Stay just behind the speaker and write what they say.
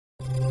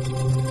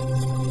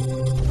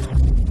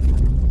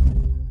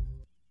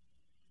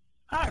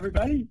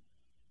everybody.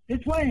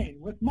 It's Wayne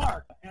with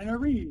Mark and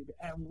Areeb,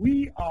 and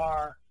we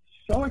are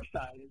so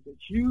excited that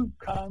you've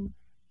come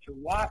to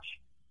watch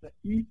the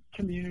Eat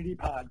Community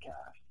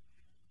podcast.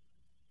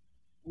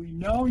 We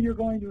know you're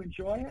going to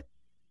enjoy it.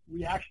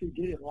 We actually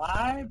did it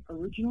live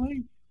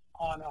originally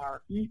on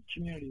our Eat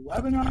Community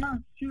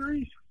webinar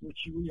series, which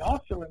we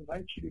also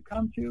invite you to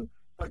come to,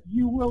 but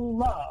you will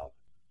love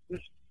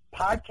this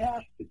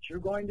podcast that you're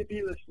going to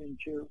be listening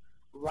to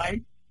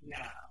right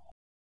now.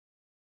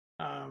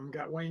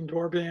 Got Wayne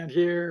Doorband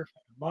here,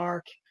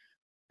 Mark,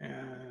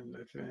 and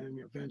then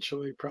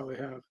eventually probably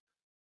have a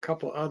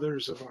couple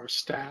others of our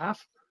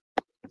staff.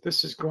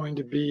 This is going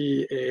to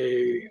be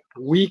a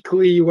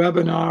weekly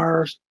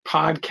webinar,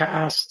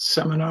 podcast,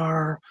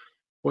 seminar,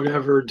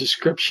 whatever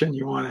description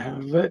you want to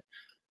have of it,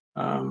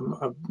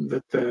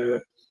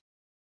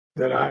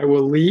 that I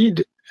will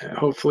lead,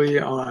 hopefully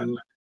on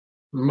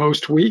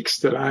most weeks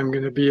that I'm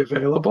going to be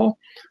available.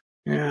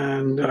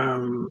 And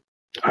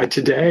I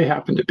today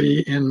happen to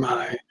be in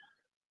my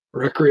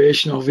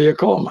recreational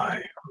vehicle,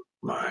 my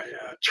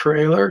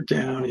trailer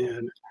down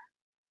in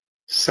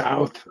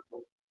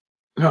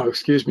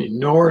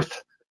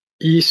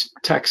northeast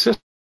Texas,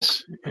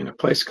 in a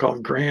place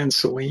called Grand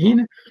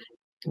Saline,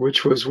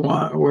 which was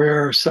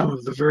where some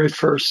of the very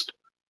first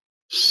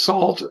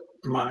salt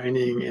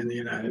mining in the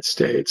United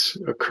States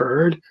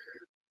occurred.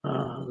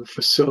 The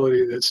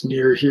facility that's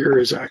near here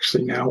is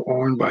actually now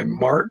owned by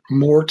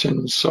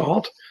Morton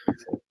Salt.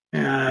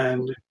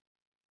 And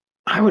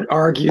I would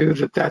argue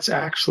that that's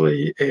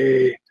actually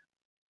a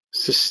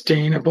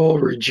sustainable,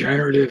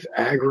 regenerative,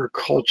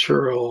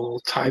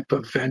 agricultural type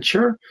of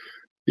venture,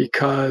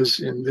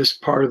 because in this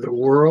part of the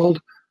world,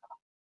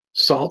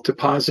 salt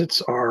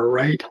deposits are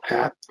right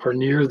at or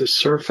near the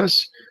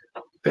surface.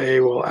 They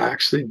will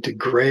actually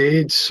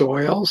degrade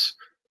soils,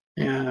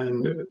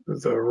 and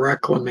the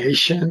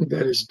reclamation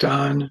that is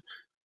done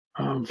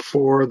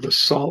for the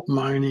salt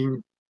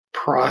mining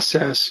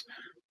process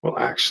will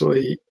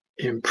actually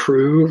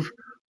improve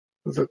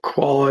the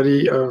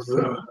quality of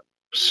the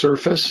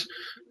surface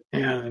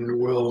and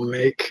will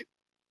make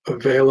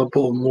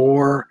available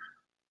more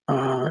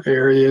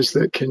areas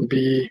that can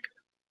be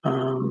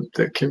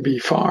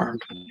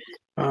farmed,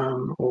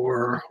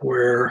 or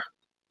where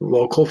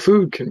local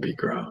food can be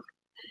grown.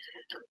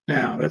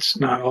 Now, that's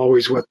not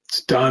always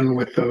what's done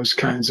with those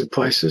kinds of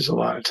places. A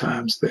lot of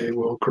times they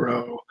will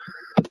grow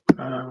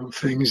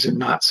things in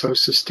not so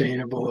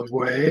sustainable of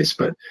ways.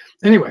 But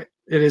anyway,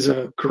 it is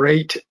a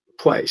great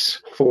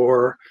place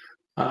for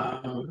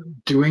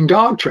doing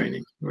dog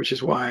training, which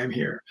is why I'm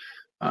here.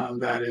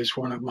 That is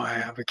one of my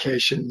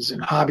avocations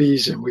and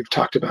hobbies, and we've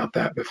talked about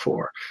that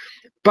before.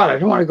 But I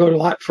don't want to go a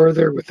lot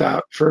further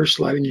without first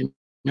letting you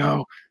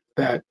know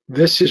that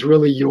this is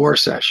really your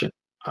session.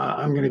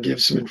 I'm going to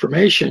give some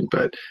information,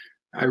 but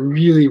I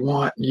really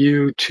want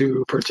you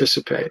to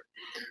participate.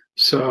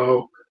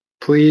 So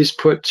please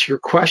put your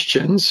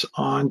questions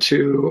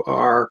onto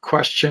our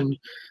question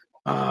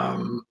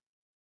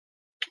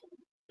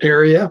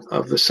area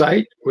of the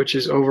site, which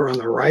is over on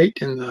the right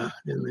in the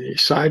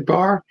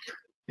sidebar,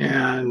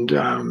 and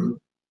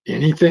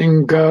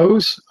anything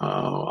goes.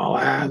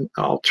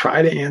 I'll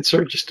try to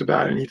answer just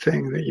about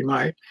anything that you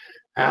might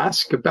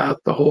ask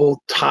about the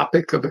whole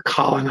topic of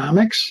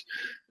economics,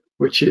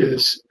 which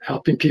is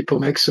helping people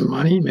make some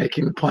money,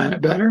 making the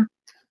planet better,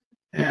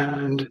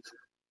 and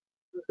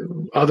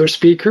other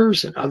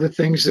speakers and other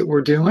things that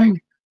we're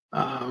doing,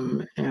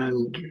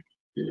 and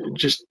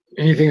just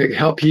anything that can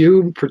help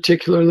you,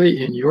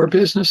 particularly in your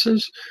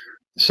businesses.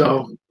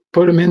 So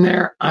put them in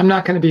there. I'm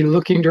not going to be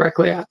looking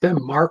directly at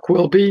them. Mark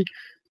will be,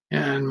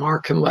 and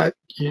Mark can let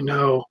me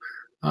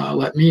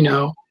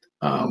know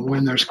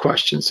when there's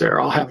questions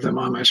there. I'll have them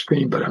on my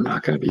screen, but I'm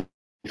not going to be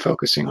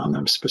focusing on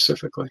them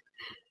specifically.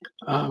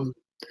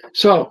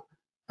 So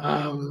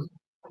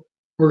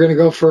we're going to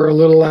go for a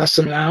little less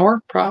than an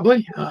hour,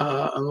 probably,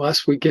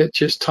 unless we get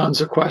just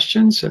tons of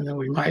questions, and then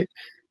we might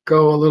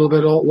go a little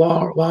bit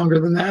longer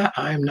than that.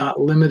 I am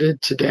not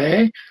limited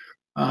today,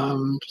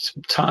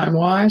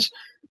 time-wise,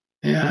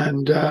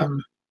 and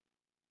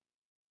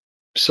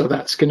so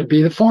that's going to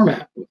be the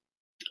format.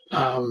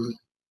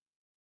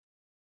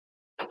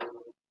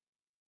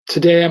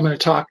 Today I'm going to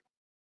talk,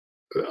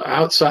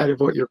 outside of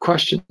what your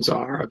questions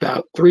are,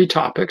 about 3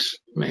 topics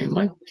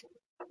mainly.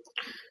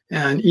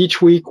 And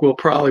each week we'll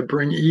probably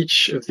bring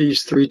each of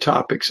these 3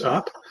 topics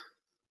up.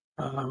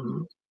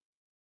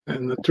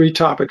 And the 3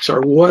 topics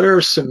are: what are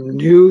some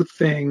new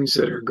things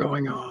that are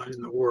going on in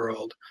the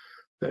world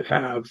that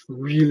have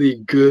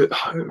really good,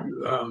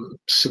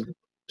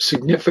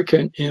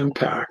 significant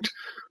impact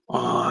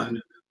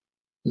on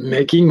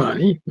making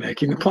money,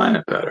 making the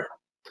planet better?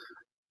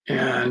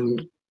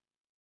 And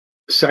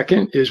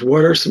second is,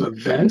 what are some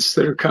events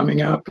that are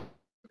coming up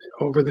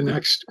over the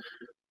next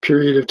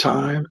period of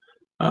time?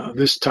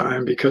 This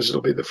time, because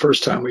it'll be the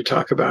first time we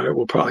talk about it,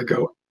 we'll probably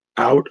go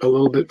out a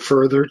little bit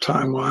further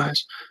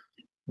time-wise,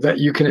 that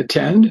you can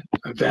attend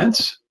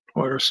events.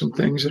 What are some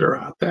things that are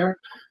out there?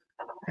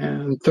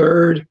 And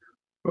third,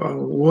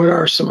 what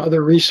are some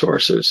other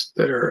resources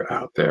that are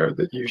out there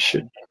that you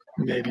should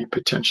maybe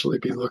potentially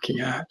be looking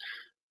at.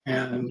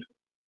 And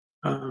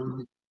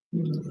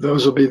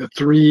those will be the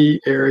 3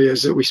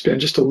 areas that we spend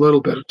just a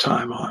little bit of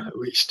time on, at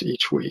least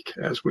each week,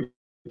 as we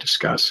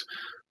discuss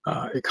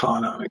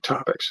economic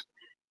topics.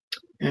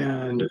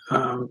 And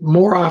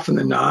more often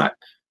than not,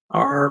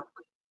 our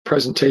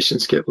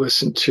presentations get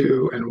listened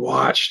to and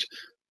watched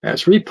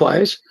as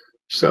replays.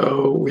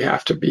 So we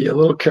have to be a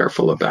little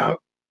careful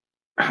about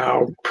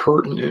how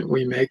pertinent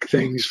we make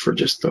things for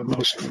just the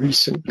most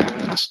recent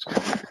past.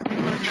 I'm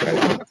going to try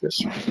to get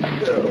this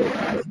window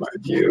out of my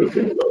view,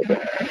 below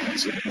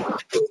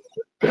that.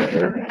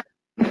 There.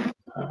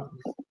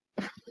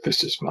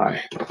 This is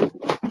my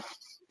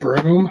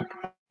broom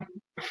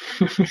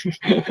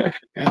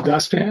and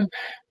dustpan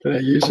that I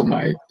use in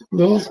my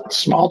little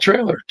small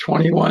trailer,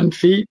 21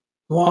 feet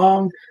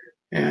long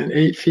and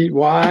 8 feet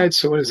wide.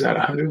 So what is that,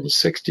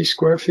 160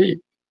 square feet?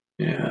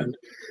 And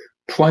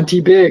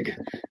plenty big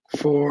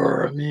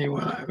for me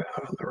when I'm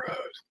out on the road.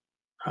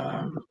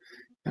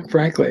 And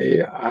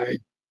frankly, I'm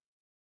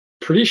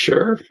pretty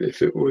sure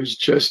if it was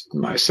just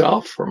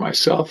myself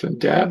and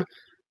Deb,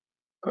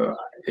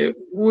 it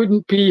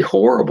wouldn't be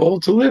horrible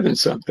to live in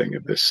something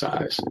of this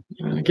size.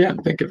 And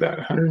again, think of that,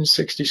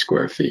 160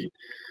 square feet.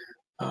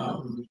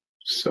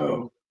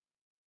 So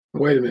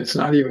wait a minute, it's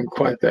not even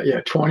quite that.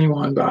 Yeah,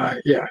 21 by,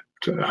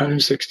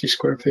 160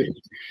 square feet.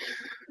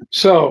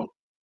 So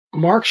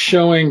Mark's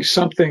showing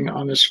something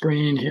on the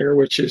screen here,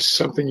 which is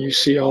something you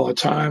see all the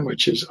time,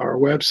 which is our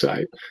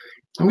website.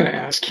 I'm going to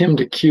ask him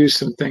to cue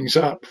some things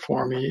up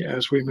for me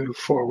as we move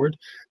forward.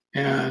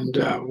 And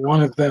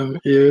one of them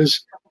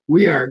is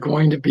we are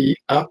going to be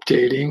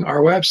updating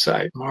our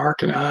website.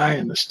 Mark and I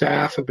and the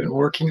staff have been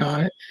working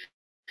on it.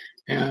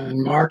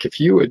 And Mark, if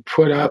you would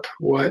put up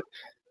what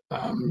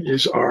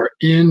is our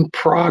in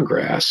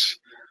progress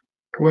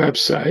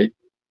website.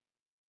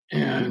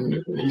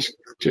 And he's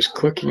just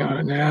clicking on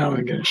it now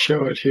and going to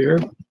show it here.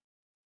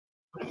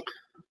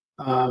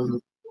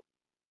 And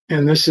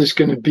this is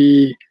going to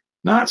be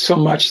not so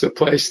much the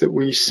place that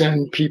we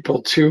send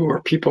people to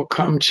or people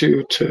come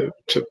to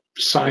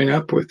sign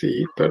up with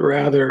EAT, but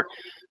rather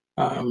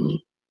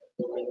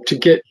to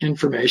get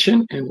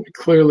information. And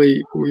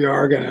clearly we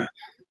are going to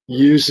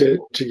use it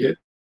to get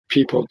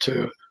people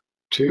to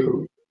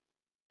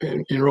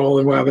enroll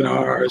in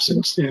webinars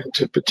and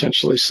to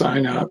potentially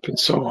sign up and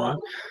so on.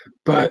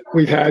 But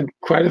we've had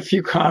quite a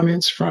few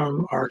comments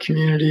from our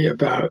community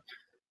about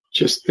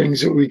just things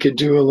that we could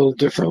do a little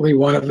differently.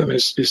 One of them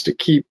is to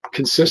keep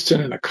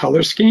consistent in a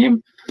color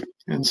scheme.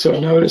 And so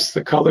notice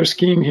the color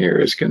scheme here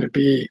is going to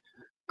be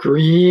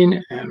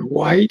green and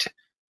white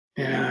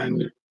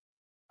and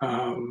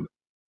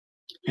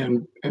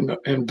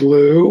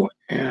blue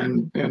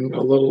and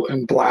a little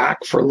and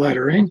black for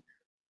lettering.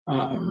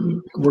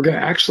 We're going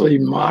to actually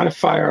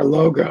modify our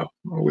logo.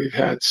 We've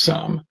had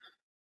some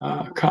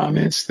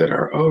comments that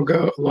our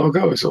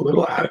logo is a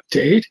little out of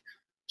date.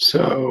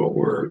 So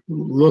we're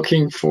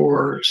looking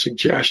for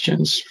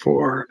suggestions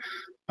for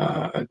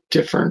a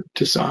different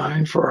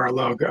design for our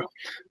logo.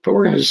 But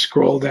we're going to just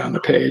scroll down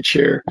the page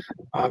here.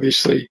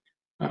 Obviously,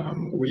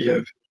 we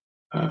have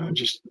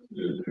just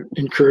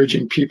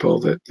encouraging people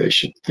that they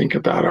should think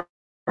about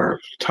our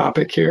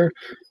topic here.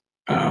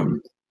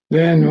 Then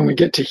when we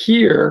get to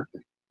here,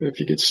 if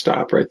you could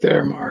stop right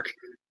there, Mark,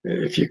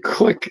 if you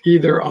click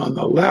either on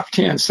the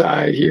left-hand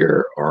side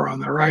here or on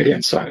the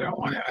right-hand side, I don't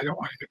want him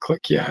to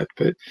click yet,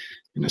 but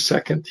in a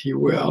second he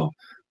will.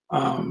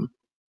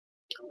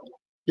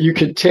 You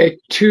could take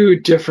 2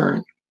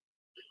 different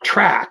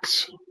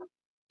tracks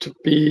to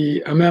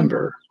be a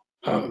member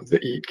of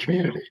the EAT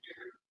community.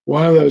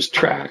 One of those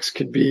tracks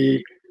could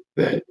be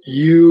that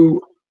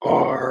you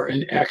are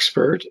an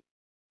expert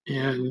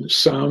in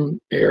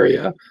some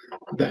area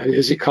that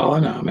is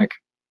economic,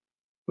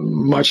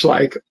 much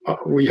like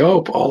we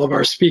hope all of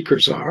our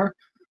speakers are,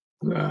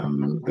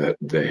 that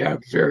they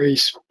have very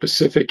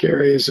specific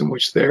areas in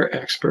which they're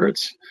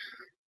experts.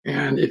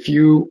 And if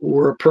you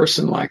were a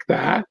person like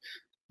that,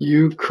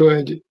 you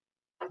could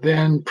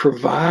then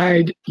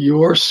provide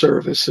your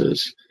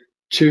services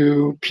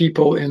to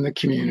people in the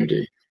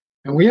community.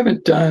 And we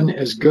haven't done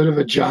as good of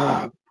a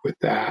job with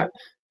that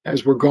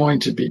as we're going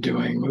to be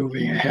doing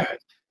moving ahead.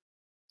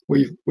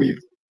 We've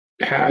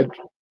had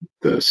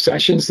the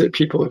sessions that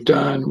people have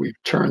done,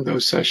 we've turned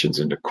those sessions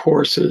into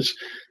courses,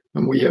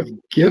 and we have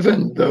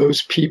given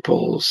those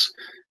people's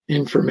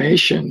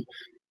information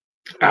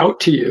out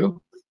to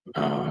you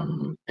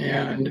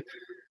and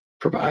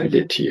provided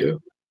it to you.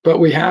 But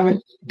we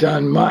haven't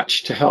done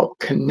much to help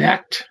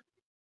connect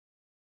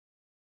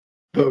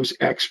those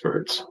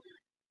experts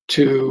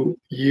to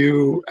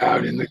you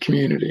out in the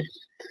community.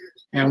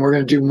 And we're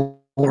going to do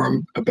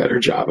a better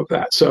job of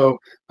that. So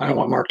I don't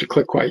want Mark to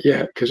click quite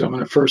yet because I'm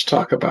going to first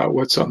talk about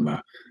what's on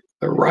the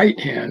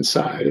right-hand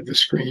side of the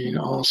screen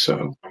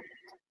also.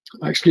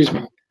 Excuse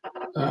me.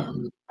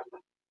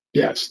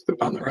 Yes,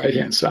 on the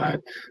right-hand side.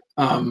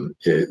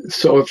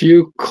 So if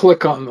you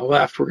click on the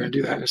left, we're going to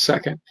do that in a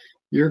second,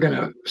 you're going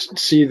to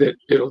see that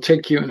it'll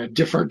take you in a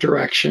different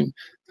direction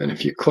than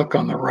if you click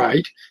on the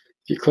right.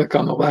 If you click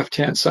on the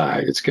left-hand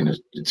side, it's going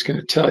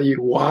to tell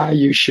you why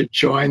you should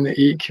join the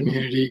EAT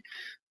community,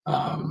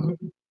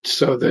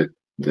 so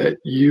that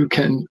you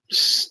can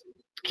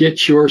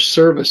get your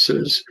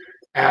services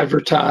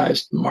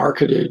advertised,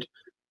 marketed,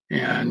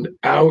 and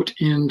out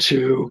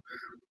into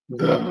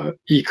the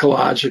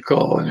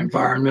ecological and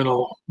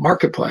environmental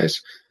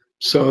marketplace,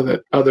 so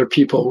that other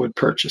people would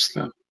purchase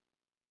them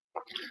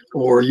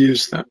or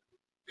use them.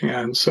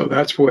 And so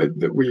that's where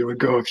we would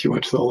go if you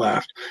went to the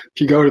left.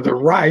 If you go to the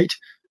right,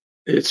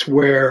 it's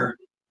where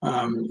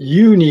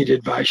you need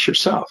advice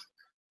yourself.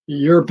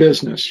 Your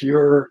business,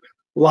 your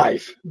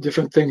life,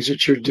 different things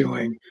that you're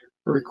doing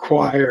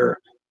require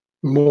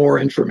more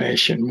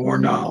information, more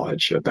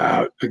knowledge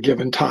about a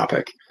given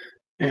topic.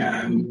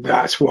 And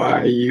that's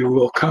why you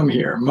will come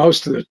here.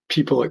 Most of the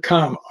people that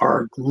come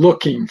are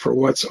looking for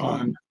what's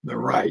on the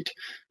right.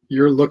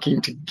 You're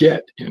looking to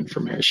get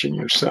information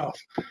yourself.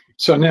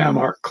 So now,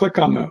 Mark, click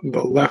on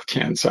the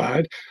left-hand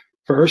side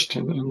first,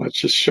 and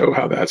let's just show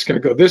how that's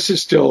going to go. This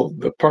is still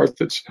the part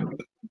that's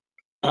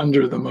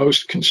under the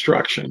most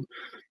construction.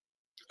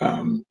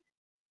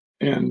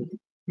 And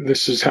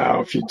this is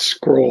how, if you'd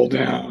scroll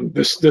down,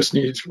 this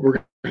needs, we're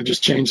going to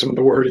just change some of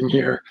the wording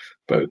here,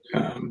 but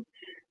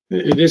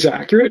it is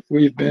accurate.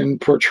 We've been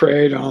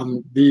portrayed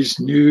on these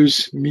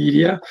news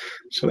media,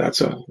 so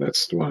that's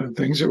one of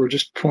the things that we're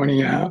just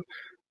pointing out.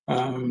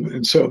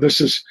 And so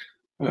this is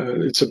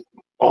it's a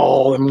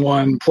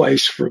all-in-one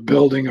place for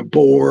building a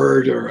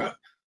board or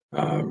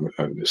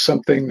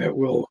something that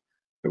will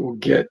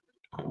get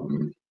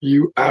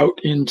you out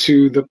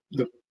into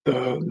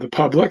the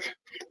public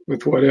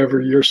with whatever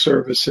your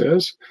service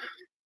is.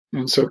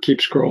 And so keep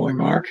scrolling,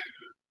 Mark.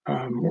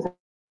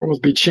 We'll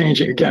be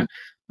changing again.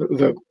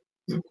 The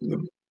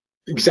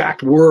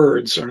exact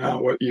words are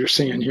not what you're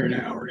seeing here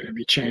now. We're going to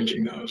be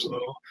changing those a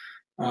little.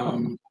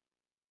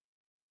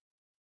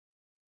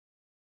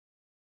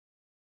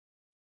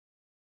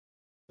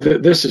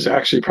 This is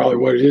actually probably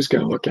what it is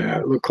going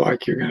to look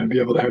like. You're going to be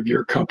able to have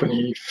your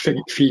company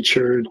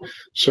featured,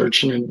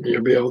 searching, and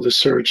you'll be able to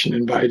search and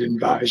invite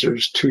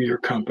advisors to your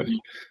company.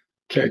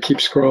 Okay, keep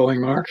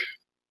scrolling, Mark.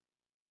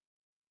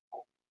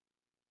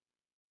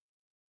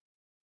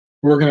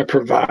 We're going to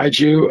provide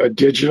you a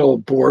digital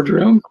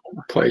boardroom,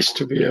 a place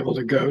to be able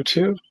to go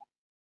to.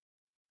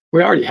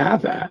 We already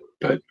have that,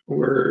 but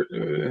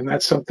and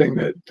that's something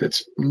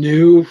that's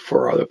new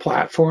for the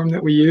platform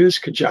that we use,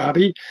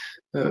 Kajabi.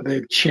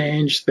 They've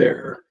changed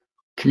their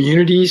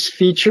communities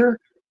feature,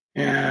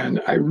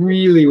 and I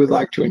really would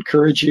like to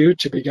encourage you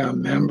to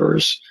become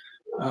members,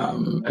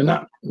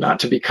 and not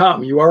to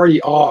become. You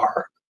already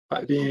are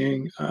by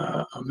being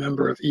a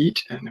member of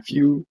EAT, and if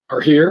you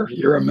are here,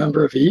 you're a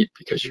member of EAT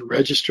because you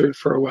registered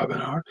for a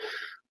webinar.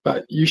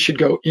 But you should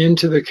go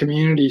into the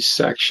communities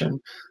section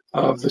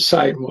of the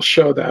site, and we'll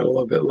show that a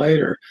little bit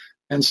later,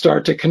 and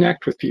start to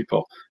connect with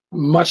people,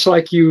 much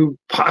like you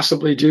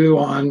possibly do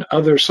on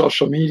other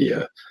social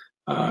media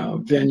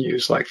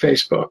venues like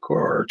Facebook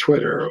or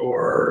Twitter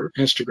or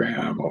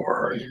Instagram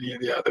or any of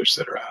the others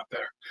that are out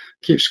there.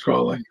 Keep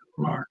scrolling,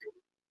 Mark.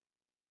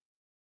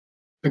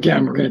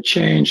 Again, we're going to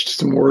change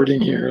some wording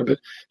here, but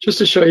just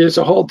to show you, it's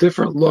a whole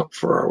different look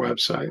for our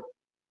website.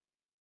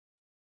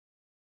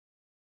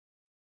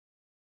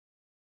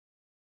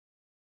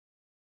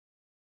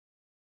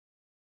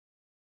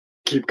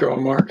 Keep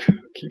going, Mark.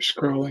 Keep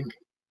scrolling.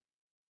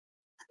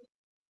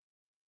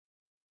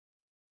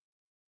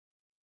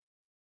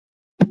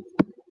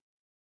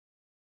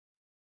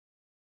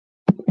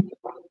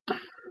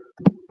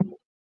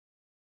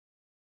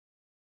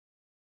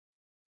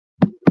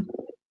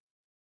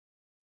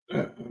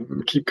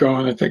 Keep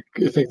going. I think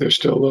there's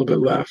still a little bit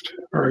left.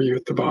 Or are you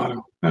at the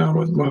bottom?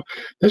 Well,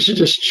 this is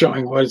just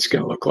showing what it's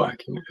going to look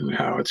like and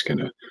how it's going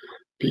to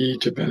be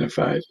to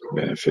benefit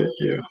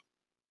you.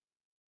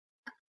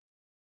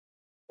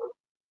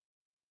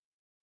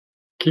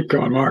 Keep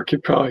going, Mark.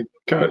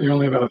 You're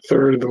only about a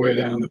third of the way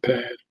down the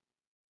page.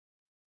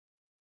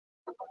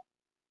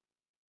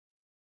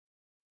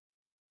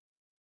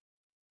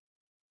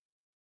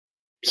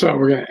 So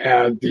we're going to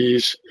add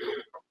these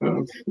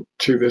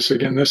to this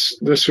again.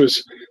 This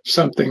was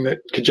something that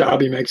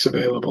Kajabi makes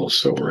available,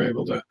 so we're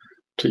able to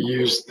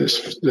use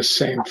this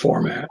same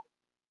format.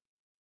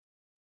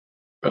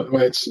 By the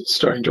way, it's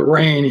starting to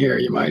rain here.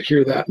 You might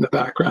hear that in the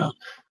background.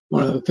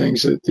 One of the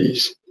things that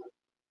these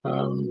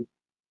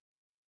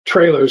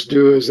trailers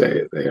do is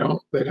they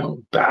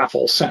don't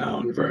baffle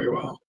sound very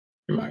well.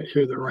 You might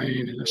hear the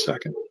rain in a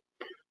second.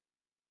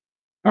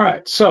 All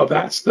right, so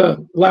that's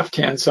the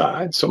left-hand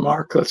side. So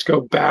Mark, let's go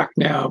back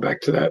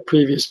to that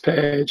previous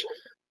page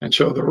and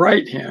show the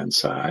right-hand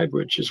side,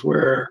 which is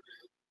what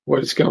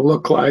it's going to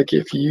look like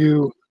if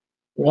you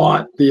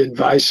want the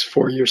advice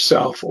for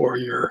yourself or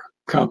your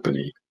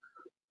company.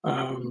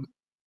 And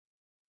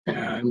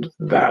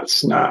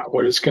that's not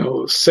what it's going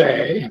to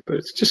say, but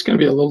it's just going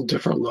to be a little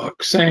different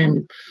look.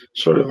 Same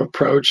sort of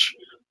approach.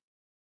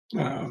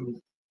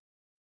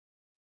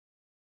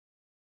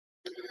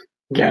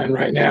 again,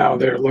 right now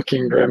they're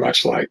looking very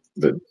much like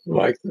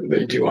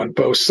they do on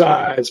both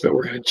sides, but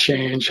we're going to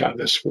change how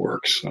this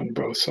works on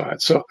both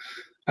sides. So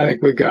I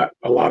think we've got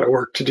a lot of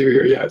work to do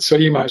here yet. So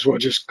you might as well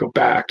just go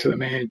back to the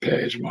main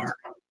page, Mark.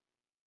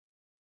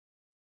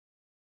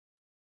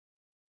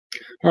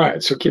 All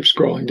right, so keep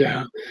scrolling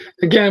down.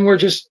 Again, we're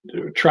just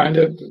trying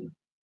to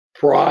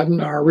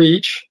broaden our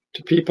reach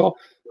to people.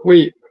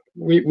 We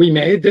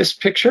made this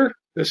picture.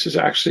 This is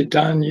actually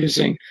done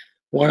using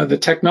one of the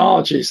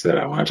technologies that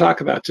I want to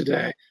talk about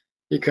today,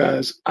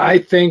 because I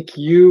think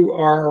you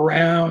are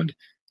around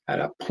at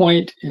a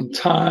point in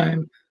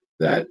time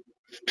that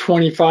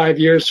 25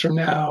 years from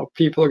now,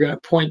 people are going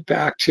to point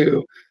back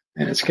to,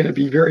 and it's going to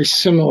be very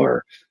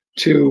similar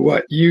to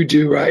what you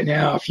do right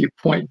now if you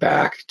point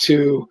back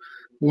to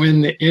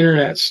when the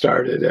internet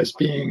started as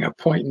being a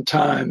point in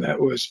time that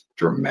was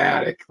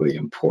dramatically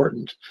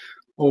important.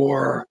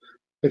 Or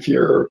if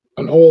you're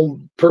an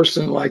old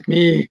person like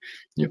me,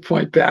 you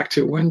point back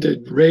to when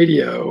did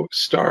radio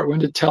start? When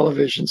did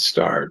television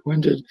start?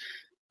 When did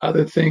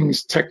other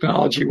things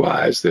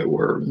technology-wise that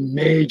were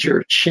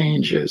major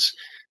changes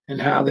and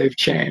how they've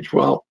changed?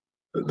 Well,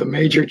 the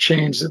major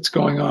change that's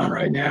going on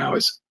right now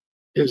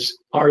is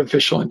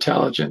artificial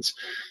intelligence,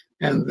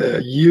 and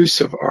the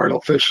use of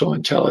artificial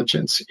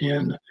intelligence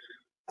in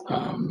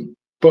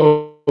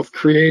both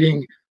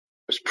creating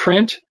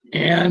print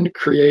and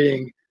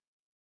creating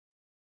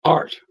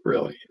art,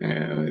 really,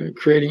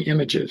 creating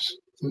images.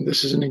 And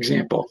this is an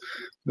example.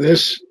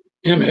 This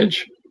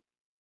image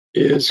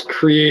is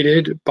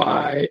created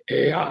by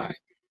AI,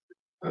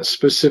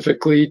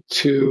 specifically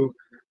to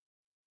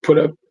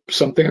put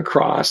something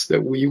across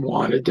that we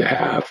wanted to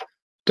have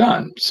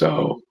done.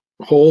 So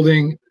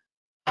holding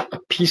a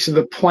piece of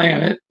the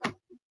planet,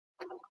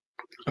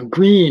 a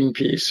green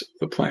piece of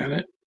the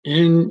planet,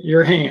 in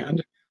your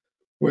hand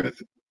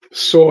with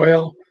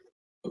soil,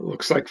 it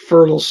looks like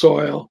fertile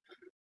soil,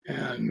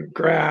 and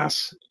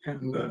grass,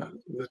 and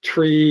the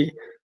tree,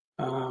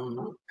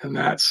 and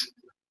that's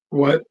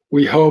what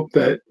we hope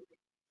that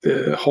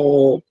the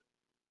whole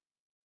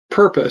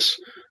purpose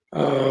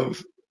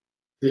of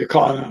the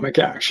Economic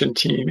Action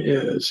Team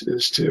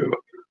is to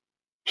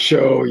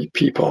show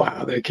people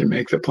how they can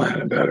make the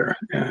planet better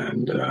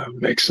and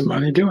make some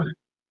money doing it.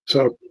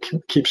 So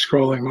keep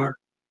scrolling, Mark.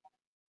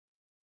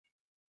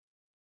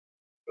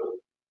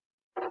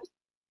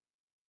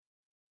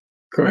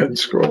 Go ahead and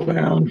scroll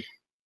down.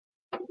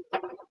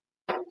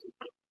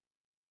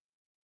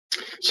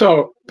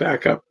 So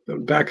back up,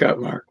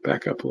 Mark,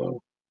 back up a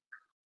little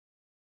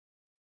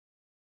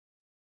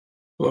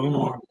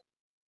more.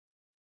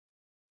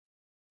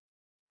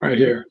 Right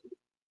here.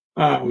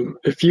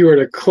 If you were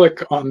to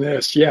click on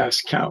this,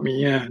 yes, count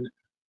me in.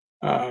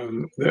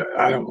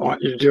 I don't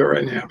want you to do it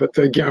right now, but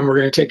again, we're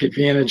going to take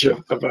advantage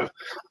of a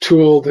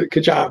tool that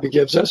Kajabi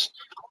gives us,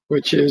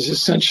 which is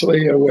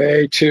essentially a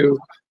way to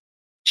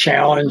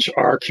challenge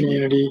our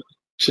community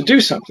to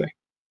do something.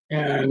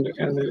 And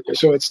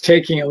so it's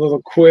taking a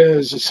little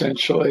quiz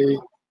essentially,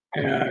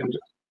 and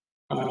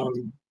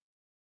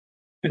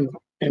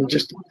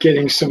just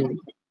gaining some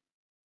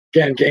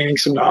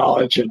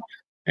knowledge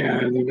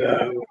and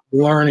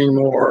learning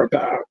more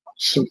about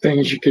some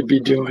things you could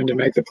be doing to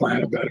make the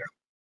planet better.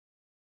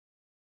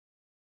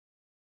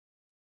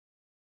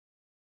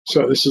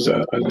 So this is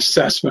an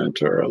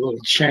assessment or a little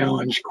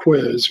challenge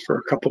quiz for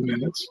a couple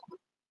minutes.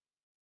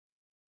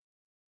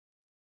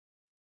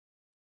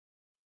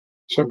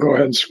 So go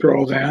ahead and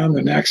scroll down.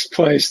 The next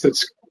place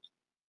that's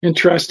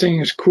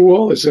interesting, is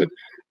cool, is that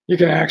you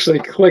can actually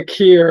click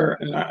here.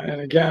 And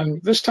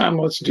again, this time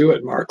let's do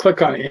it, Mark.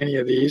 Click on any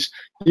of these.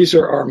 These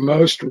are our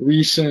most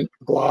recent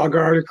blog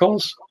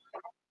articles.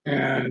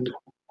 And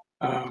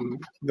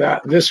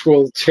this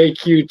will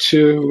take you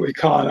to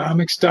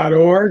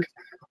economics.org,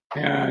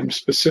 and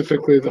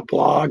specifically the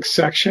blog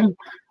section,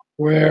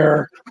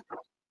 where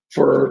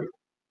for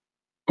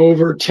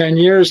over 10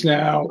 years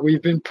now,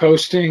 we've been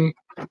posting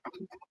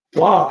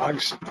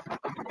blogs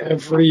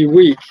every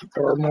week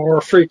or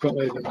more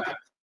frequently than that.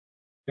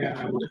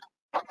 And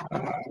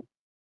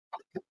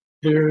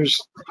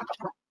here's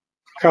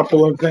a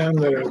couple of them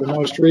that are the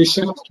most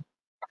recent.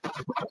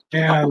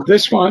 And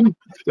this one,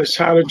 this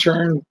how to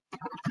turn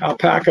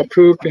alpaca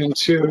poop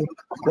into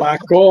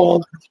black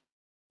gold,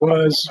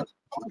 was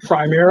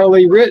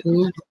primarily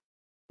written,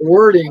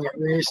 wording at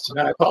least, and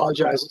I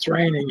apologize, it's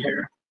raining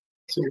here,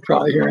 so you're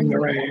probably hearing the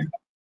rain.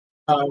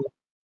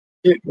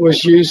 It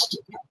was used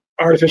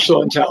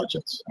artificial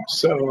intelligence.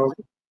 So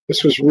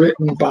this was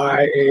written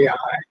by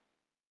AI.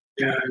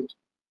 And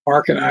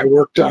Mark and I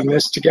worked on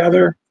this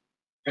together,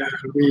 and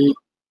we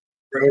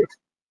wrote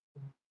a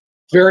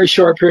very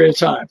short period of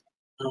time,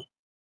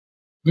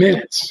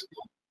 minutes,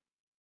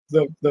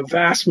 the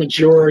vast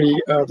majority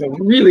of a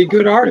really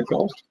good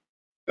article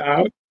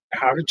about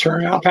how to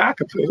turn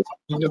alpaca poop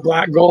into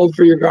black gold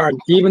for your garden.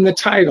 Even the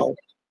title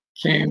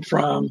came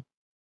from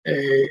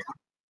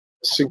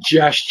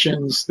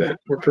suggestions that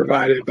were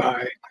provided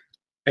by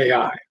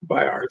AI,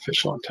 by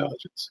artificial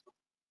intelligence.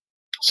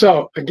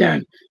 So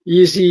again,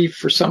 easy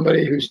for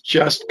somebody who's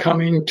just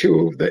coming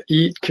to the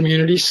EAT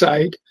community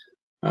site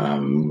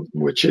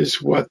which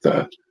is what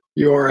the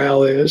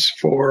URL is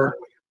for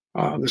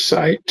the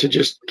site, to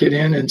just get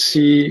in and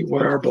see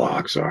what our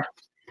blogs are.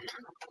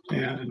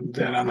 And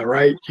then on the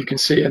right, you can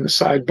see in the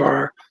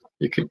sidebar,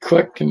 you can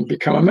click and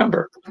become a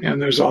member.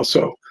 And there's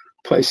also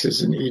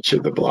places in each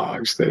of the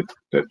blogs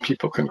that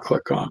people can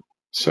click on.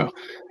 So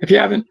if you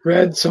haven't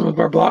read some of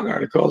our blog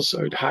articles,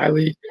 I would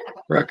highly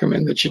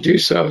recommend that you do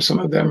so. Some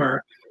of them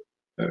are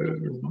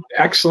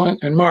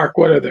excellent. And Mark,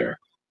 what are there?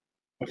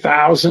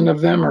 1,000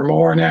 of them or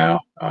more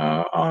now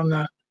on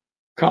the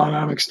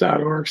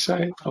Colenomics.org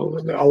site? A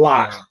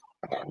lot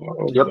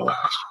over the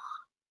last.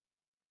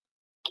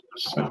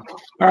 So,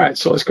 all right,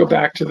 so let's go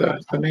back to the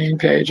main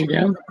page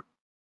again.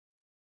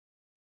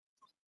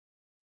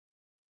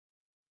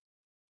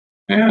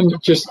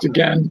 And just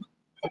again,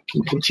 I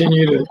can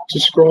continue to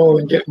scroll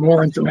and get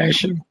more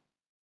information.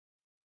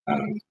 A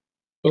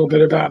little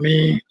bit about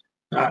me,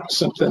 not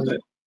something that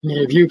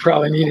any of you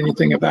probably need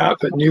anything about,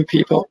 but new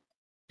people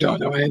don't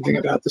know anything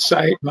about the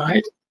site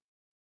might.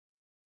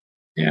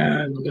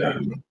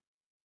 And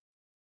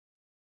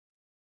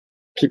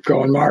keep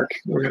going, Mark.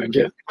 We're going to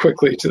get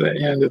quickly to the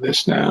end of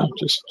this now,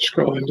 just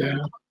scrolling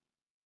down.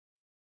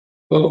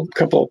 A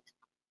couple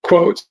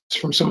quotes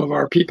from some of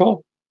our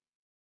people.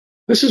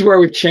 This is where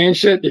we've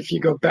changed it. If you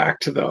go back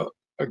to the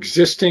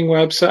existing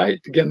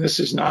website, again, this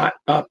is not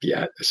up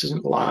yet. This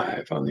isn't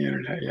live on the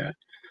internet yet.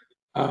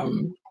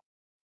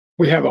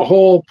 We have a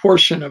whole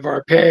portion of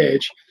our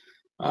page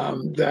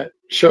that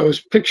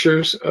shows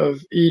pictures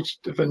of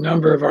a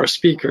number of our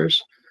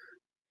speakers.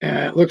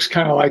 And it looks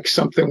kind of like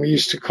something we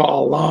used to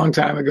call a long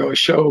time ago a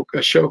show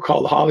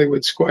called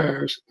Hollywood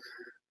Squares.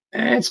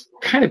 And it's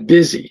kind of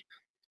busy.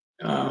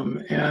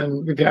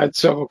 And we've had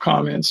several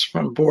comments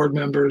from board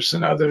members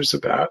and others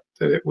about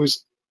that it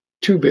was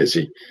too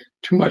busy,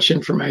 too much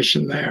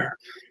information there.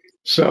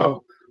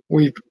 So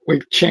we've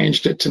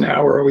changed it to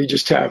now where we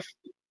just have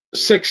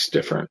 6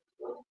 different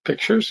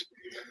pictures.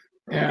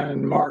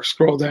 And Mark,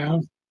 scroll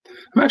down.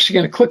 I'm actually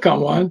going to click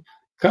on one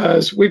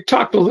because we've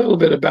talked a little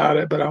bit about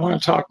it, but I want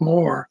to talk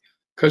more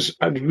because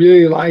I'd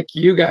really like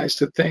you guys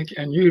to think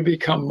and you to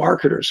become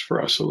marketers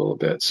for us a little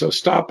bit. So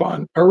stop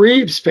on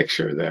Arib's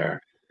picture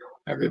there,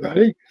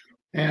 everybody.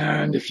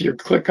 And if you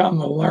click on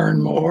the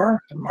Learn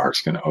More, and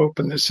Mark's going to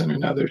open this in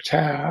another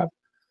tab,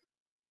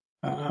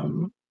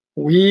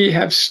 we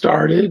have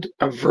started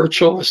a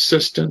virtual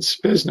assistance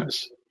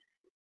business.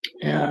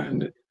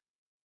 And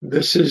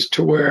this is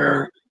to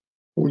where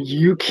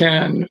you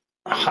can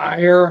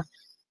hire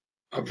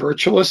a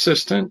virtual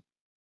assistant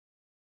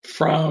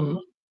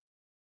from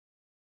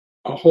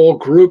a whole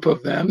group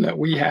of them that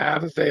we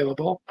have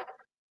available,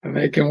 and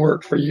they can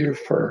work for you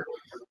for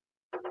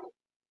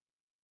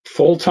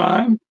full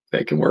time.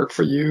 They can work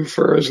for you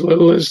for as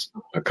little as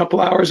a couple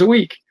hours a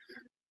week.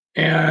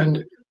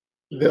 And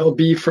they'll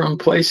be from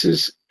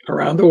places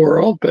around the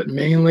world, but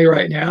mainly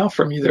right now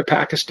from either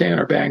Pakistan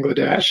or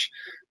Bangladesh.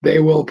 They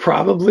will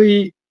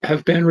probably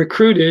have been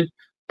recruited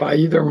by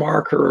either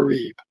Mark or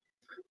Arib.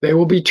 They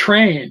will be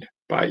trained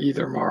by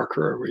either Mark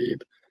or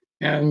Arib.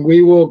 And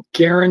we will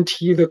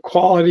guarantee the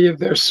quality of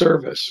their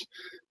service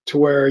to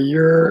where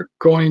you're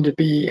going to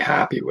be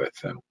happy with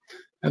them.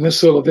 And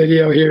this little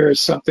video here is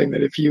something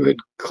that if you had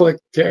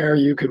clicked there,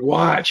 you could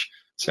watch.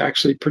 It's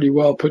actually pretty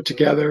well put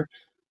together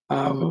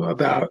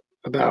about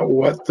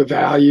what the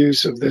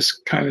values of this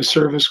kind of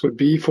service would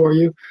be for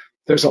you.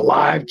 There's a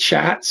live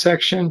chat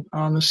section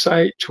on the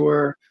site to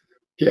where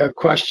if you have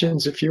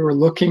questions, if you were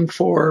looking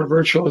for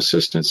virtual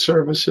assistant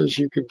services,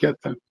 you could get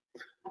them.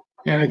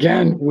 And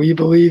again, we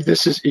believe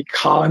this is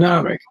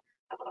economic.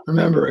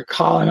 Remember,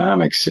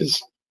 economics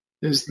is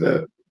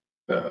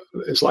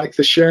like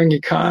the sharing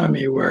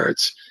economy, where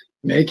it's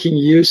making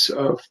use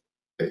of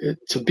it.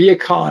 To be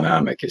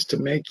economic is to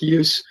make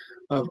use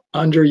of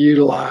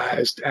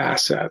underutilized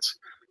assets.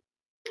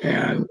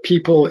 And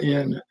people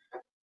in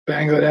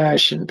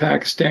Bangladesh and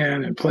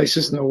Pakistan and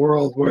places in the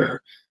world where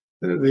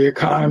the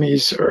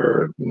economies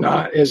are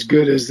not as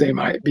good as they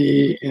might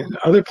be in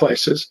other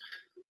places,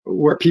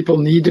 where people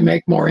need to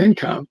make more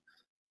income,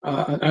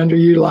 an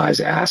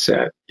underutilized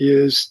asset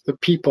is the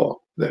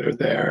people that are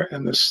there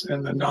and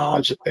the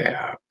knowledge that they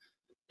have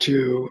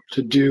to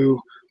do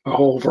a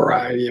whole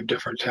variety of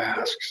different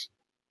tasks.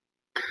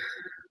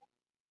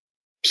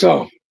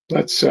 So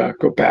let's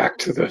go back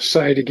to the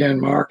site again,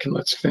 Mark, and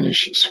let's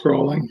finish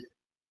scrolling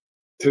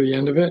to the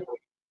end of it.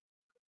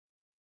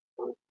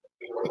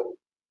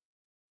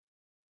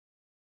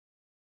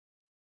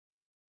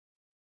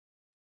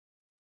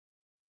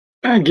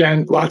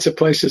 Again, lots of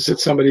places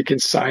that somebody can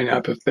sign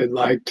up if they'd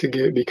like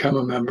to become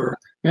a member.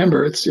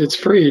 Remember, it's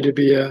free to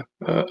be a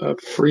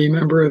free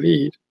member of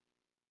EAT.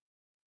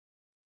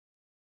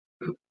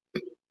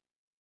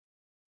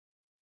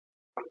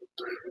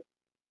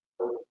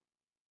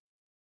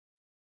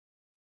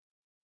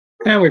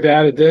 And we've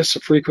added this, a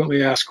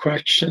frequently asked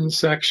questions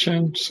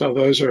section. So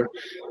those are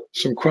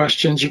some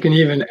questions. You can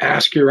even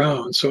ask your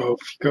own. So if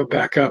you go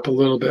back up a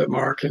little bit,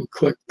 Mark, and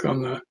click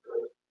on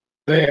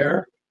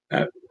there,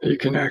 you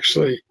can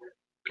actually,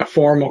 a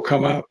form will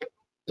come up.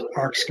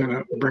 Mark's going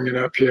to bring it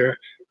up here.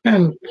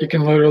 And you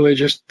can literally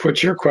just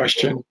put your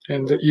question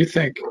and that you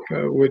think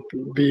would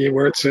be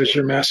where it says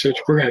your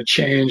message. We're going to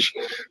change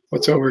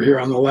what's over here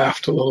on the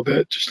left a little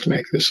bit just to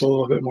make this a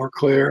little bit more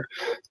clear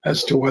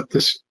as to what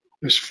this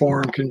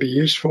form can be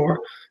used for.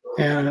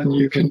 And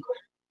you can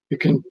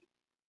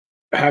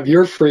have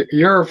your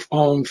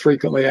own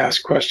frequently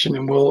asked question,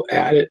 and we'll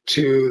add it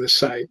to the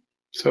site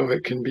so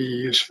it can be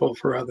useful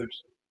for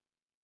others.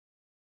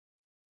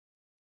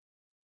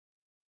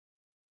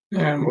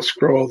 And we'll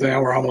scroll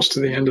down. We're almost to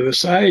the end of the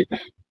site.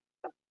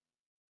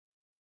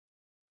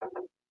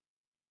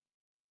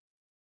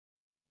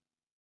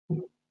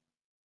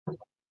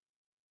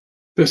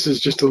 This is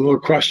just a little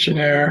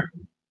questionnaire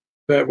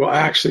that will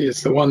actually,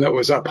 it's the one that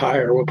was up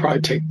higher. We'll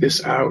probably take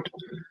this out.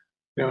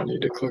 You don't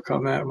need to click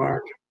on that,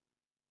 Mark.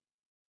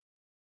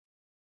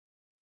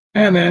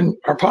 And then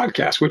our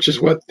podcast, which is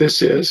what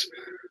this is.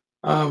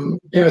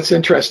 It's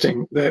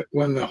interesting that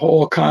when the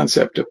whole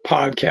concept of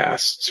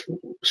podcasts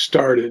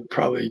started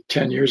probably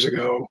 10 years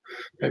ago,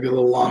 maybe a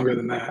little longer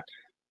than that,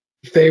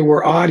 they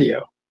were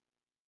audio.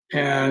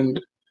 And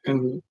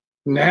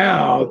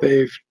now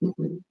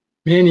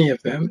many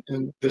of them,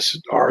 and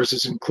ours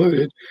is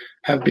included,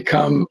 have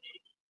become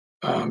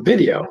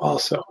video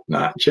also,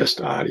 not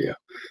just audio.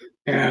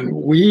 And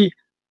we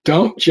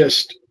don't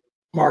just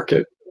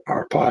market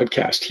our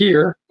podcast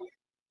here,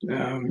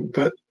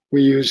 but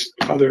we use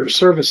other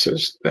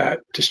services that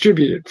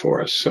distribute it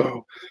for us.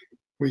 So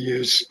we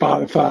use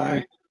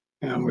Spotify,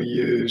 and we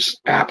use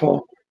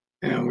Apple,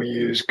 and we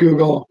use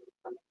Google,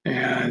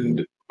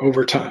 and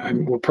over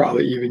time we'll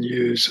probably even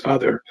use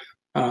other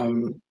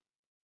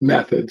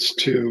methods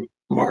to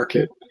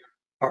market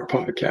our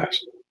podcast.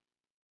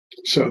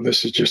 So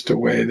this is just a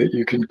way that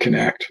you can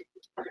connect.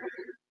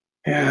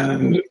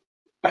 And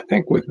I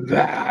think with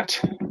that,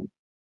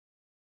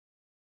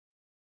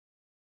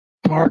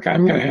 Mark,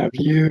 I'm going to have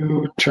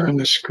you turn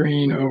the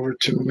screen over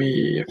to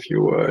me, if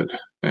you would,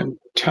 and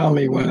tell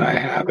me when I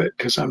have it,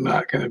 because I'm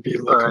not going to be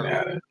looking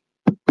at it.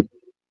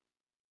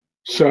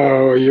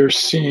 So you're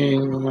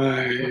seeing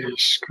my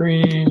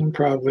screen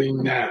probably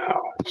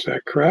now. Is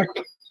that correct?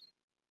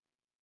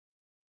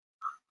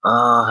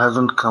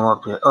 Hasn't come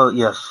up yet. Oh,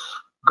 yes.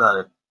 Got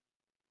it.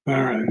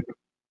 All right.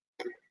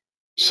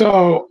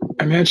 So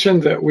I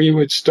mentioned that we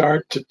would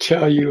start to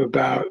tell you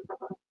about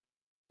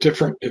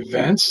different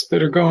events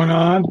that are going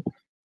on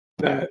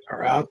that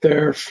are out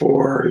there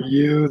for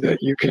you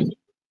that you can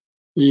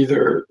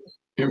either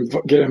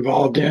get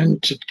involved in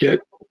to get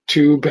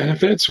two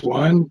benefits: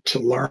 one, to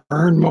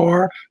learn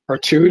more, or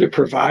two, to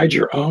provide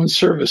your own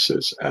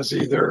services as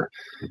either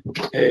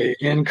a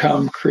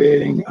income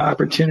creating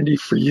opportunity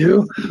for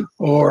you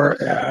or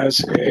as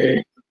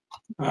a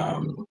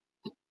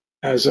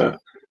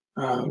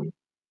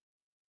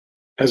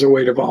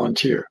way to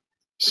volunteer.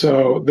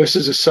 So this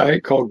is a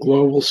site called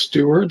Global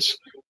Stewards,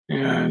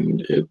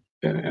 and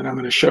I'm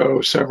going to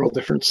show several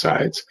different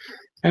sites,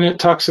 and it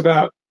talks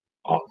about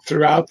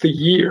throughout the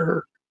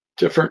year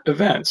different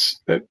events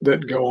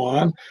that go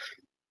on.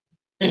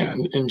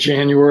 And in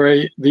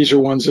January, these are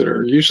ones that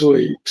are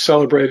usually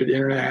celebrated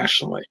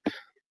internationally.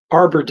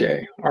 Arbor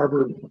Day.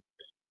 Arbor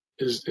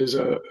is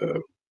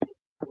the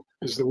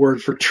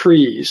word for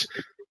trees.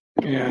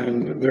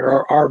 And there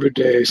are Arbor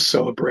Day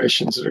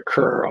celebrations that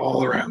occur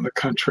all around the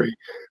country,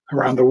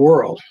 around the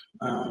world.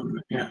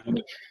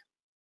 And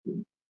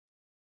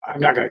I'm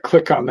not going to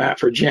click on that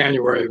for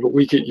January, but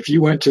we could, if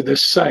you went to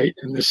this site,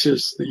 and this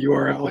is the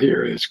URL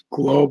here, is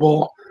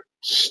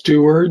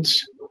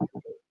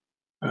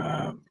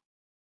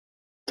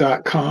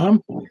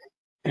globalstewards.com,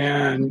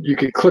 and you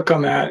could click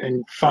on that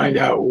and find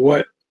out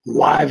what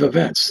live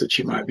events that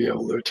you might be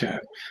able to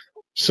attend.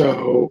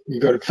 So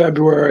you go to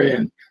February,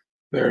 and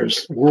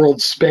there's World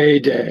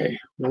Spay Day,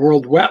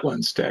 World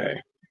Wetlands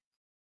Day,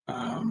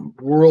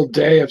 World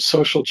Day of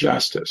Social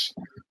Justice.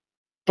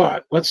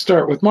 But let's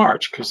start with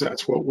March, because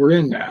that's what we're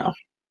in now.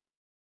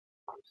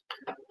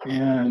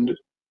 And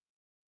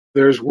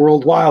there's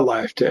World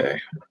Wildlife Day,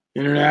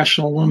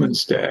 International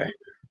Women's Day,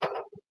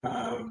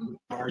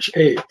 March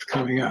 8th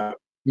coming up.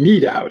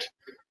 Meat Out,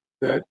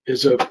 that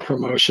is a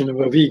promotion of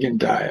a vegan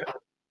diet.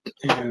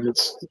 And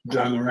it's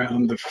done around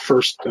on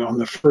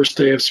the first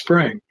day of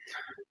spring.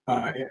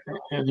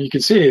 And you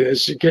can see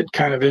as you get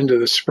kind of into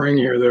the spring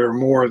here, there are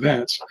more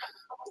events.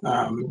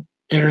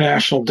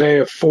 International Day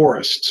of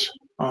Forests,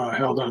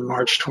 held on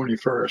March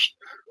 21st.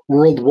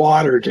 World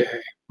Water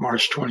Day,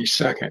 March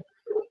 22nd.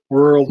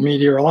 World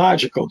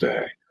Meteorological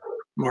Day,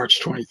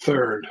 March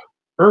 23rd.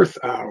 Earth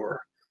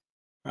Hour.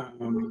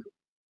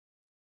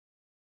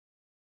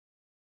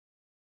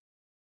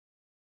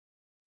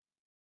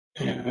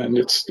 And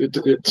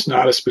it's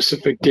not a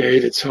specific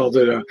date. It's held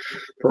at a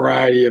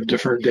variety of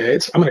different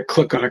dates. I'm going to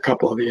click on a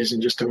couple of these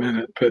in just a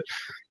minute, but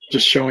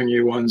just showing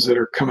you ones that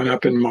are coming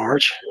up in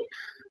March.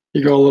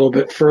 You go a little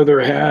bit further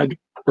ahead.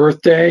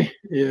 Earth Day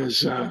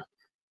is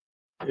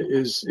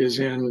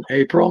in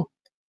April.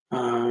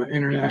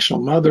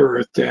 International Mother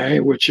Earth Day,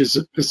 which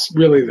it's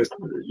really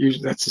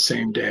that's the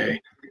same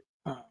day.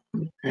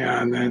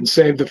 And then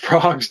Save the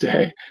Frogs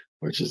Day,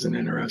 which is an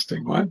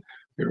interesting one.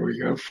 Here we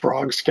go,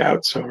 Frog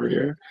Scouts over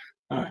here,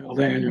 held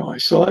annually.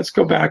 So let's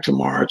go back to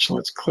March and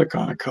let's click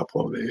on a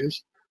couple of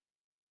these.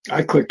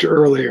 I clicked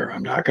earlier.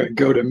 I'm not going to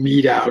go to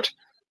Meetout,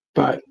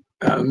 but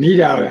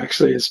Meetout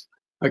actually is,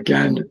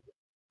 again,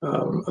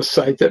 a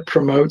site that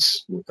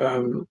promotes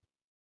a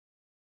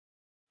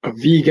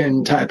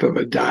vegan type of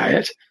a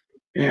diet.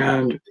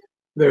 And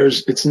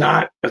it's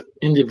not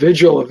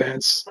individual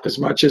events as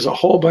much as a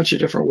whole bunch of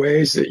different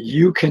ways that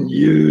you can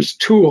use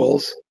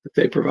tools that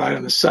they provide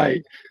on the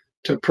site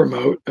to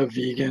promote a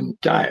vegan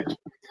diet.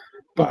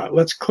 But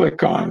let's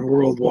click on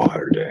World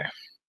Water Day.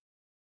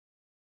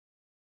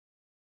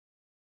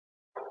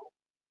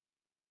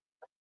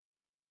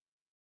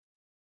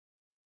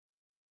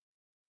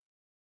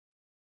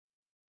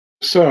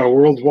 So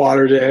World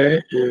Water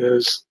Day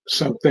is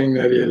something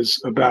that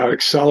is about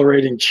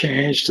accelerating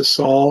change to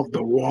solve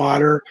the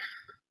water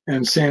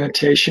and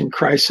sanitation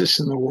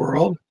crisis in the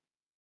world.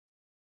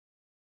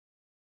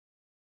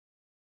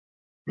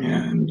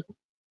 And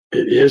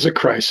it is a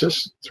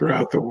crisis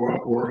throughout the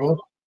world.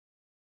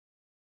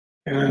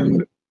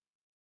 And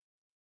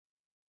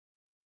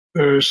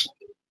there's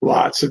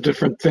lots of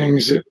different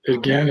things that,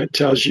 again, it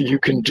tells you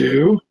can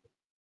do.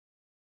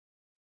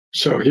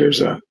 So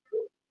here's a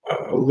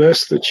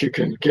list that you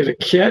can get a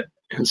kit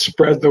and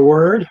spread the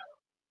word.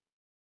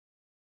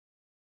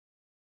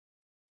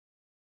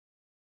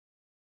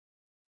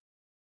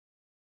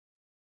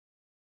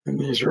 And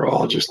these are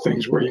all just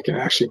things where you can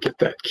actually get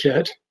that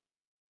kit.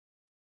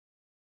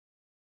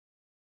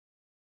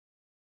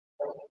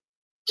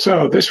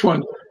 So this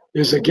one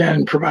is,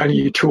 again, providing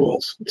you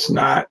tools. It's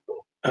not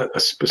a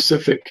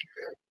specific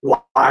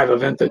live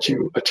event that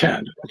you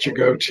attend, that you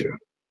go to,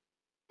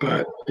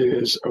 but it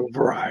is a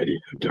variety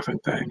of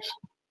different things.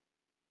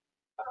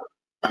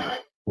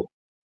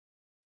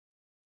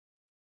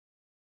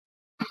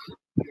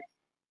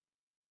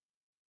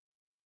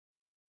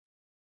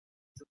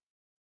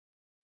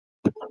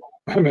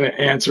 I'm going to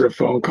answer a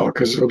phone call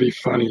because it'll be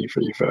funny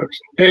for you folks.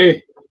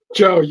 Hey,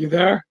 Joe, you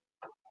there?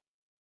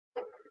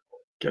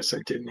 Guess I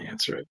didn't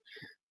answer it.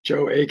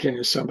 Joe Aiken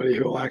is somebody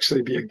who will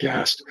actually be a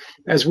guest.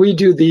 As we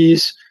do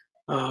these,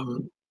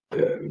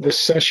 this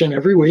session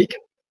every week,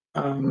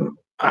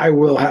 I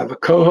will have a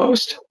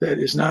co-host that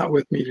is not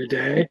with me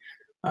today,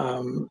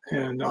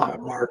 and I'll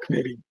have Mark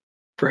maybe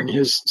bring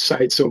his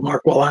site. So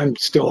Mark, while I'm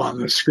still on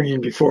the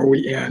screen before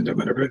we end, I'm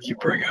going to have you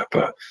bring up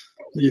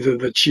either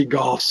the Chi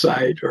Golf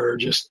site or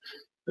just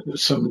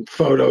some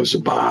photos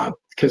of Bob,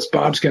 because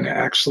Bob's going to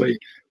actually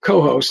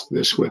co-host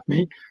this with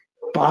me.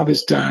 Bob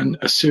has done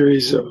a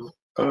series of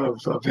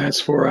events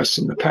for us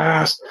in the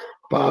past.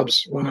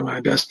 Bob's one of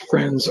my best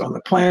friends on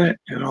the planet,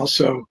 and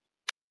also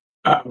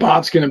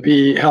Bob's going to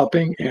be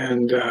helping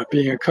and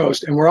being a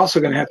host, and we're also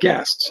going to have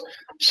guests.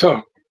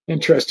 So,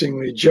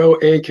 interestingly, Joe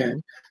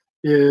Aiken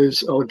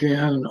is,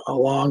 again, a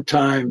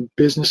longtime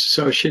business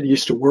associate. He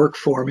used to work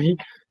for me.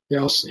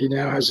 He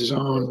now has his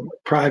own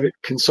private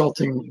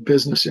consulting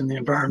business in the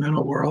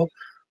environmental world.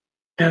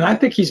 And I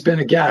think he's been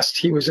a guest.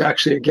 He was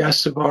actually a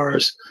guest of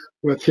ours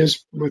with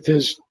his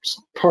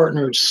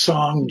partner,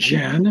 Song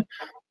Jin,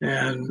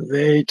 and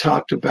they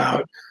talked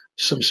about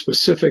some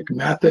specific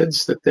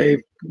methods that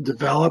they've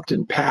developed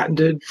and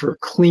patented for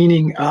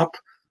cleaning up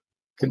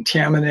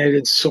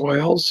contaminated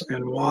soils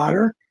and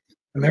water.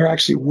 And they're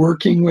actually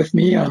working with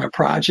me on a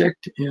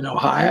project in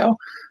Ohio,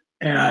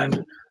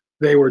 and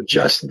they were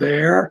just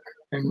there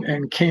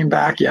and came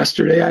back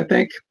yesterday, I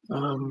think.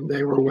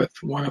 They were with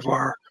one of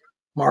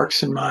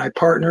Mark's and my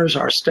partners,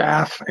 our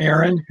staff,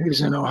 Aaron,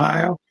 who's in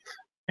Ohio.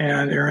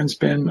 And Aaron's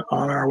been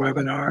on our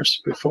webinars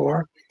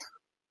before.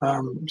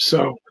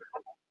 So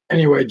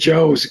anyway,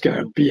 Joe's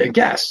going to be a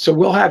guest. So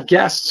we'll have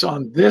guests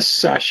on this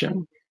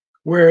session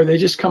where they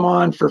just come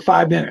on for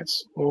 5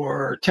 minutes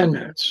or 10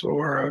 minutes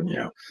or,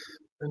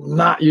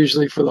 not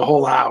usually for the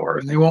whole hour.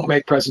 And they won't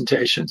make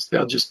presentations.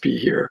 They'll just be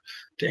here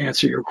to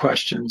answer your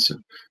questions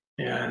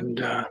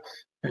and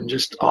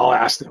just I'll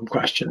ask them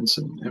questions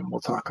and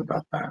we'll talk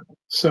about that.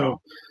 So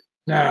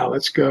now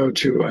let's go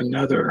to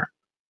another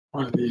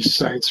one of these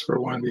sites for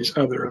one of these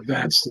other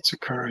events that's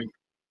occurring.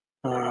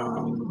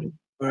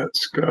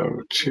 Let's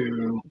go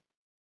to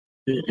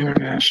the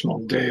International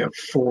Day of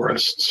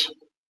Forests.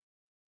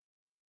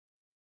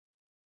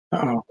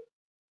 Here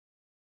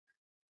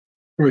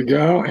we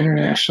go,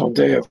 International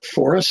Day of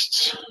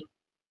Forests.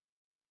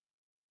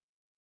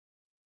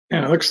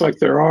 And it looks like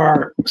there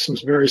are some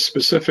very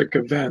specific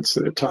events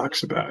that it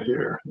talks about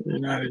here. The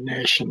United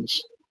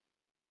Nations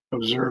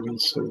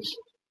observances,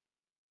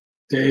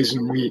 days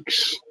and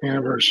weeks,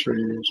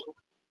 anniversaries,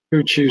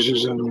 who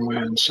chooses them and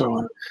when, so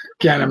on.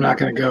 Again, I'm not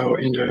going to go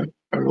into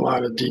a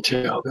lot of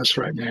detail of this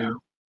right now.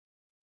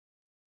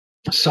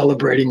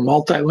 Celebrating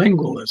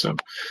multilingualism,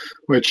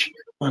 which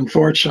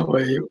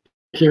unfortunately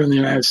here in the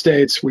United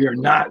States, we are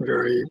not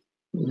very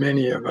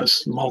many of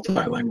us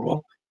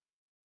multilingual.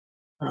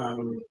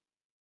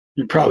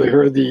 You probably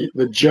heard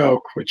the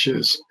joke, which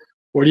is,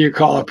 what do you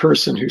call a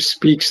person who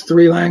speaks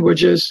 3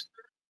 languages?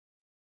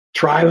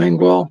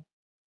 Trilingual.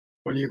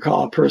 What do you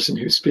call a person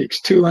who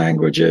speaks 2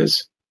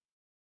 languages?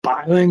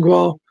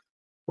 Bilingual.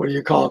 What do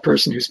you call a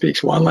person who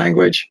speaks one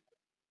language?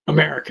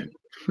 American.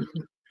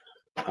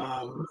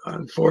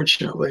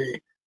 Unfortunately,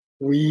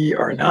 we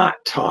are not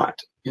taught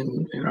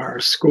in our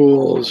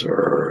schools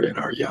or in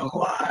our young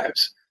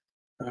lives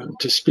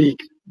to speak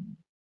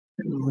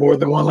more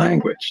than one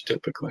language,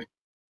 typically.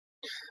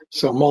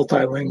 So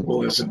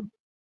multilingualism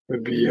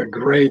would be a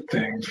great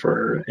thing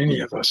for any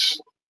of us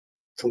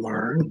to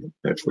learn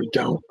if we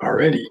don't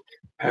already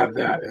have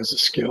that as a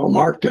skill.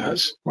 Mark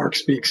does. Mark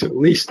speaks at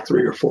least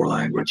 3 or 4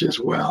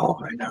 languages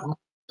well, I know.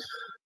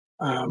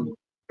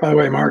 By the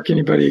way, Mark,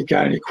 anybody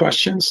got any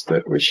questions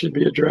that we should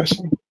be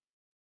addressing?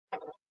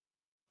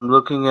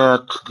 Looking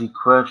at the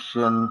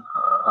question,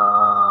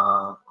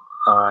 all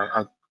right,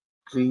 I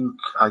think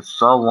I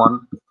saw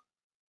one.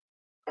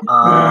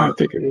 I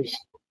think it was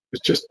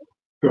just,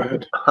 go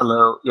ahead.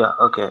 Hello, yeah,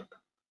 okay.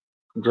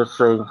 Just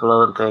saying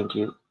hello and thank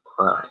you.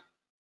 All right.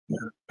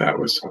 Yeah, that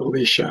was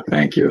Alicia.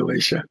 Thank you,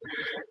 Alicia.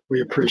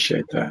 We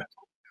appreciate that.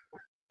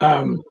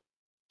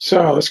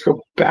 So let's go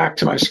back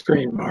to my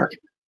screen, Mark.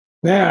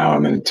 Now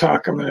I'm going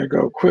to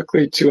go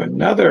quickly to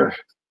another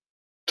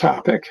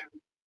topic,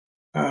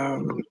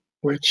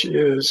 which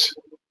is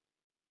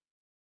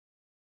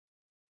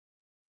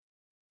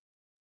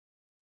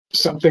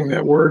something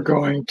that we're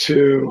going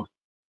to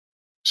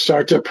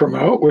start to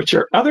promote, which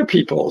are other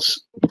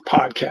people's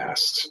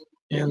podcasts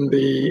in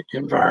the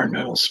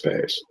environmental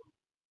space.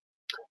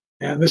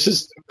 And this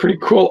is a pretty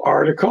cool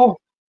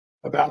article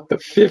about the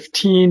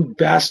 15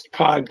 best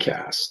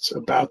podcasts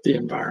about the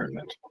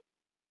environment.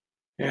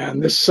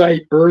 And this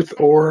site,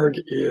 Earth.org,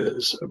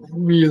 is a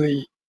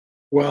really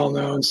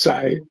well-known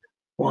site,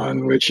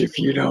 one which if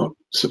you don't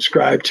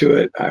subscribe to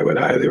it, I would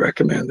highly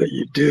recommend that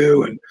you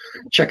do and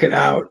check it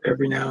out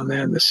every now and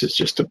then. This is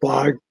just a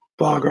blog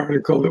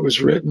article that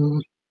was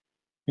written,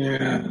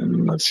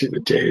 and let's see the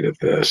date of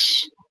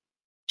this,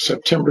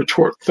 September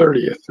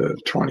 30th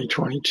of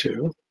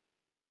 2022.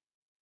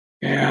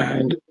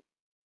 And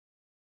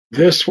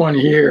this one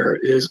here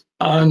is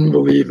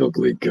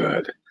unbelievably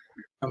good.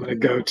 I'm going to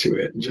go to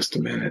it in just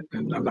a minute,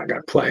 and I'm not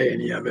going to play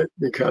any of it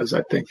because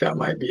I think that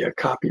might be a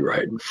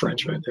copyright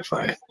infringement if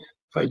I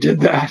did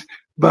that.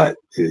 But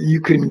you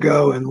can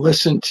go and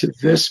listen to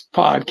this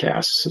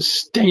podcast,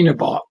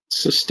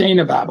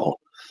 Sustainababble.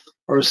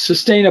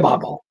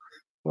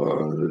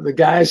 The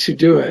guys who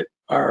do it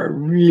are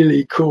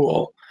really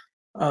cool,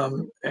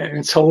 and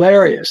it's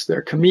hilarious.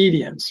 They're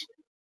comedians,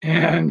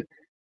 and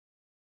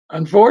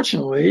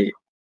unfortunately,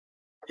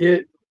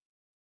 it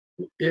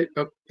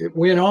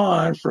went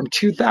on from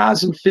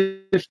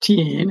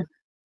 2015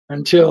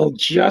 until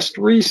just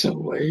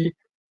recently,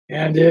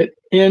 and it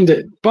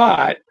ended.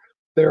 But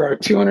there are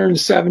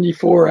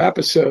 274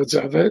 episodes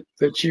of it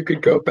that you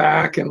could go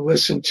back and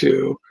listen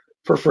to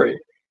for free.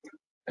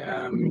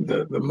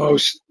 The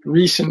most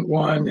recent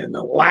one and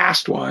the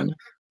last one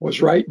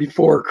was right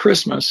before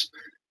Christmas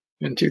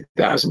in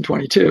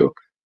 2022.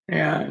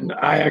 And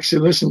I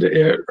actually listened to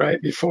it right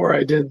before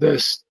I did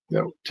this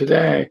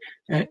today.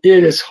 And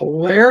it is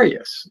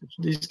hilarious.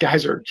 These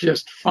guys are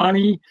just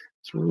funny.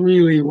 It's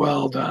really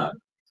well done.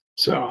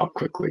 So I'll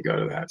quickly go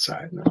to that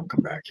side and then I'll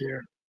come back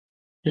here.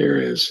 Here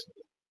is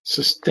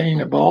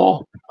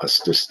Sustainababble.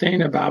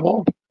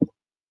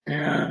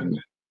 And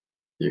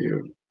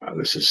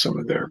this is some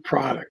of their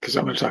product, because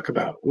I'm going to talk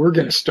about, we're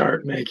going to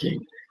start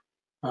making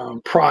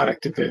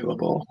product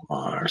available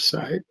on our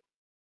site.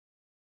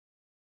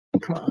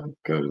 Come on,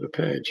 go to the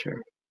page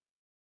here.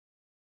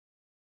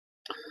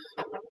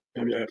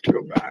 Maybe I have to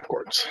go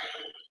backwards.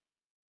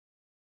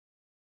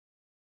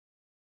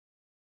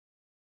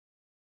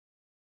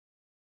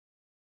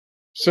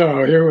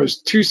 So here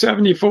was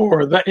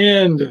 274, the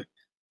end.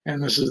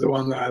 And this is the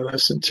one that I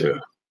listened to.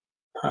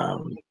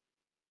 And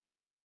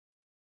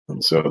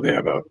so they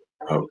have a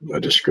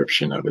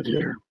description of it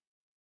here.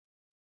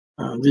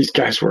 These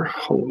guys were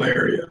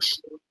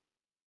hilarious.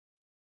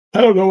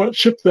 I don't know what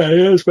ship that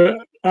is, but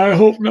I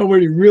hope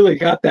nobody really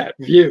got that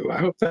view. I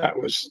hope that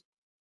was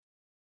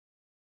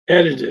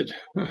edited,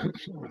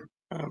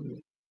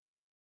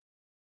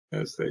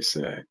 as they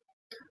say.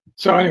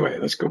 So anyway,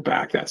 let's go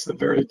back. That's the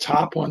very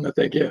top one that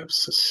they give,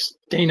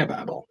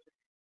 Sustainababble.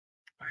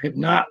 I have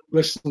not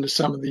listened to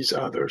some of these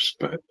others,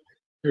 but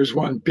there's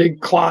one,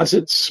 Big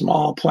Closet,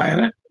 Small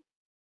Planet.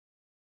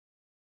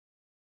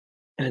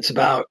 And it's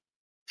about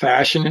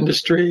fashion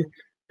industry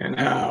and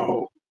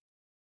how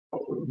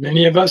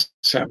many of us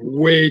have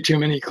way too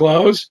many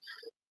clothes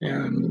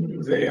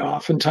and they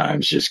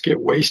oftentimes just get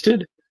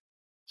wasted.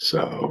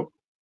 So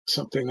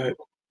something that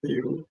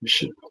you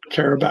should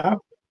care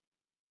about.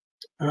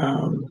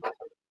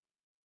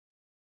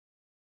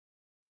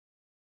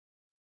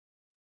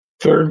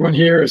 Third one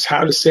here is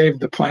How to Save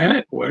the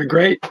Planet. What a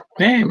great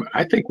name.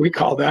 I think we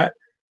call that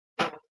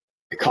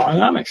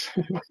economics.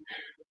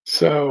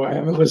 So I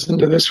haven't listened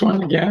to this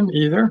one again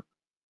either,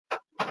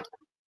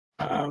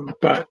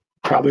 but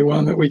probably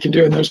one that we can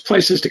do. And there's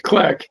places to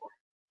click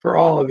for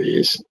all of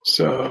these.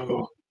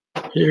 So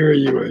here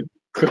you would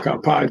click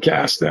on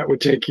podcast. That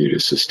would take you to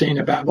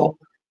Sustainababble.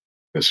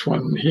 This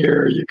one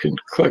here, you can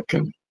click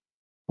and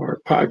or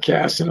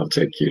podcast, and it'll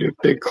take you to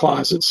Big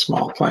Closet,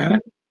 Small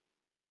Planet.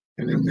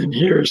 And then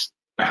here's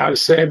How to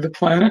Save the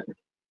Planet.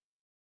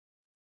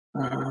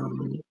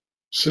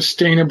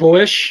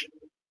 Sustainable-ish.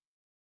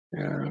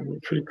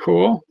 Pretty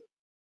cool.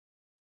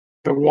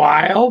 The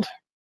Wild.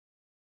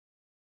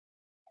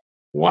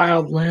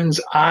 Lynn's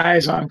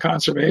Eyes on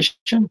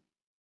Conservation.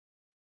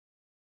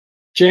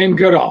 Jane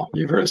Goodall.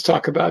 You've heard us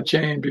talk about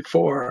Jane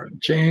before.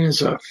 Jane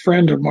is a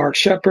friend of Mark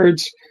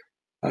Shepard's.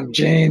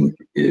 Jane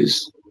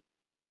is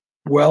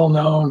well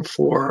known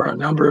for a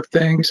number of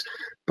things,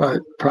 but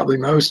probably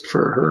most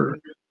for her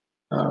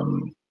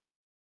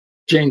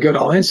Jane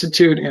Goodall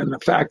Institute and the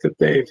fact that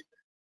they've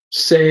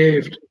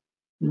saved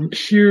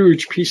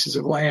huge pieces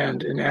of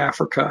land in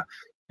Africa,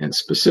 and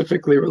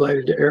specifically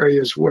related to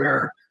areas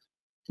where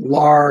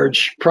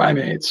large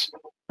primates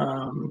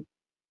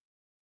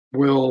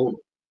will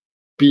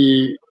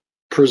be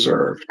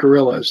preserved,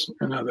 gorillas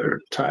and other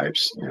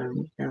types,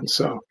 and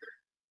so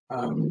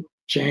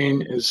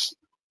Jane is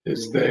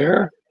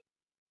there.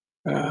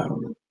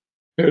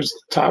 There's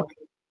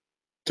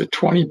the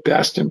 20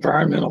 best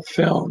environmental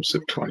films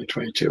of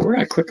 2022. We're going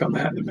to click on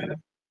that in a minute.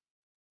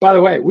 By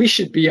the way, we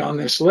should be on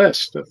this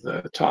list of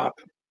the top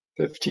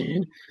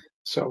 15,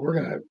 so we're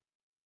going to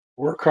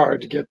work hard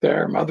to get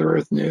there. Mother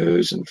Earth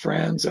News and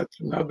Friends. That's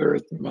Mother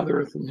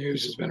Earth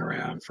News has been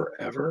around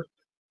forever.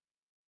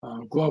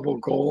 Global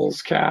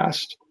Goals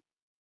Cast,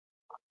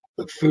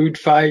 The Food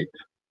Fight,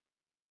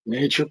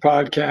 Nature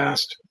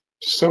Podcast,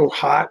 so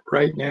hot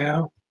right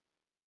now.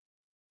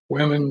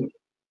 Women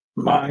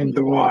Mind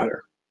the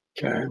Water.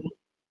 Okay,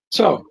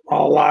 so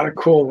a lot of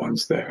cool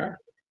ones there,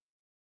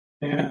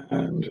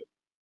 and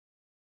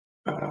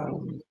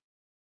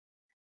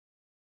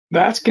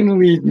that's going to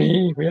lead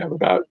me. We have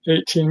about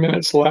 18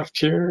 minutes left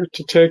here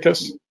to take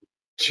us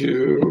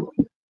to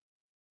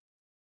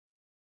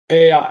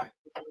AI,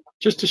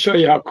 just to show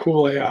you how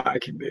cool AI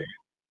can be.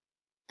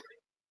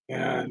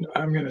 And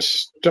I'm going to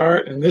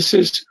start, and this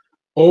is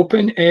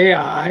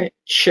OpenAI,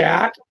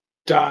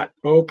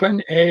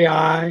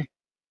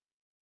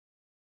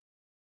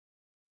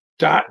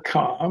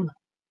 chat.openai.com,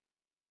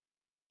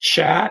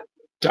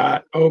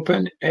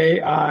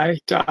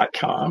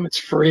 chat.openai.com. It's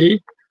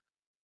free.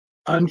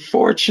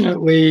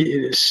 Unfortunately,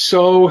 it is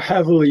so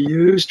heavily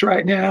used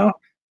right now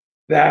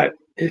that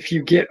if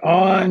you get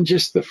on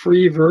just the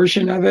free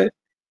version of it,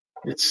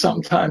 it's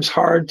sometimes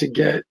hard to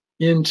get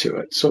into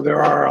it. So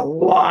there are a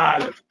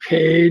lot of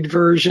paid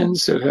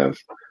versions that have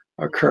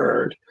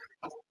occurred.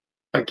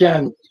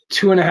 Again,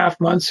 2.5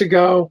 months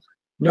ago,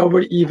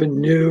 nobody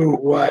even knew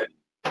what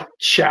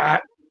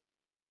chat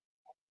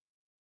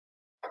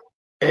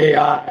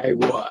AI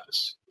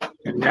was.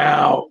 And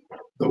now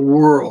the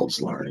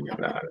world's learning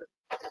about it.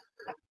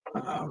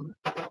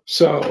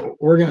 So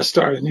we're going to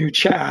start a new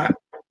chat,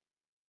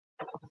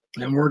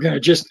 and we're going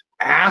to just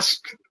ask.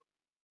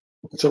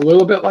 It's a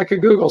little bit like a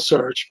Google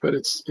search, but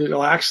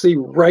it'll actually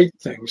write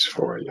things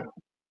for you.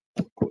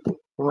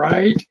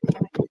 Write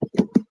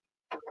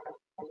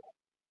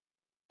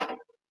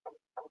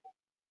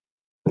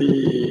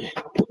the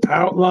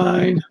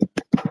outline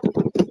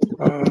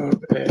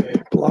of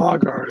a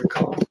blog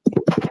article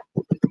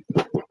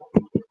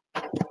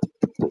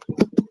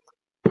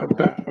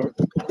about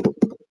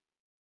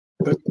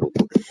the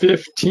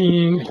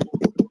 15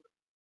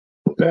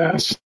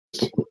 best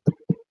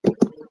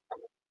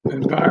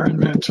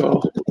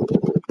environmental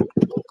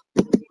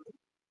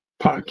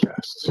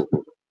podcasts.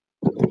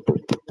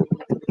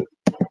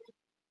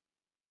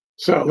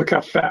 So look how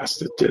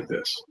fast it did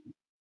this.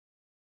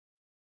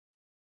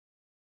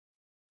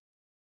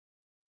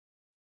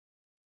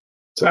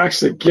 It's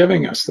actually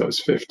giving us those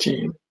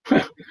 15.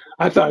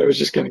 I thought it was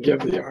just going to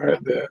give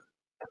the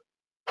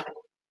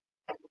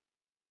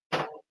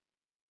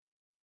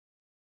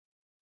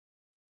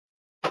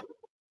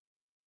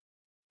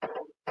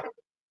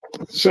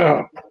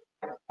So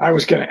I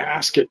was going to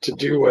ask it to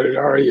do what it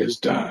already has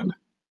done.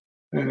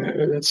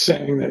 And it's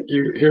saying that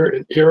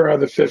here are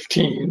the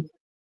 15.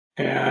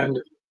 And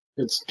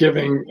it's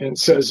giving, and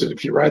says that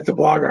if you write the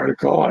blog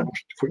article, and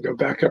if we go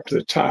back up to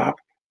the top,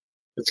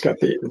 it's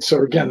got and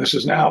so again, this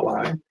is an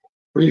outline,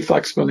 brief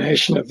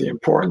explanation of the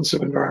importance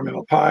of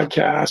environmental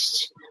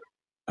podcasts.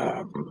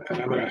 And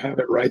I'm going to have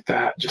it write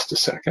that in just a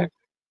second.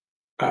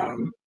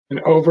 An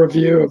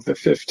overview of the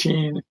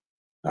 15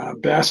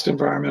 best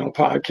environmental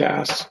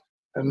podcasts,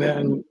 and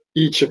then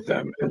each of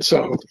them. And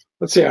so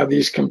let's see how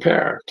these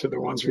compare to the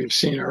ones we've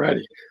seen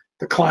already.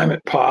 The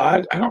Climate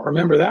Pod, I don't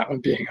remember that one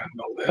being on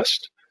the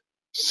list.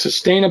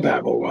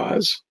 Sustainababble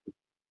was.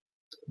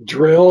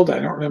 Drilled, I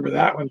don't remember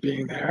that one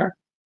being there.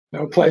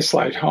 No Place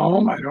Like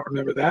Home, I don't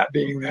remember that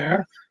being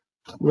there.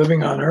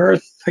 Living on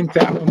Earth, I think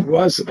that one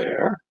was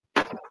there.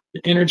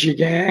 The Energy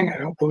Gang, I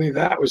don't believe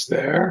that was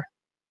there.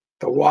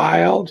 The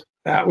Wild,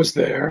 that was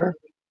there.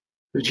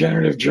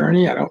 Regenerative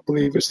Journey, I don't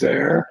believe was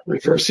there.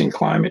 Reversing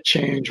Climate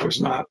Change was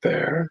not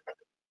there.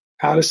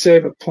 How to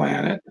Save a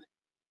Planet.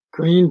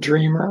 Green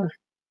Dreamer.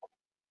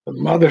 The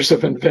Mothers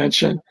of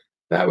Invention,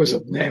 that was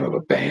the name of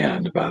a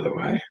band, by the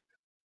way.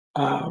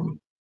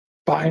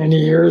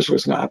 Pioneers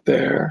was not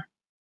there.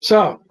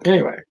 So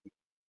anyway,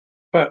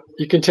 but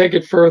you can take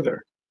it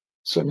further.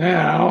 So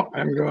now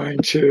I'm going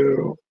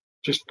to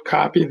just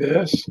copy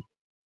this.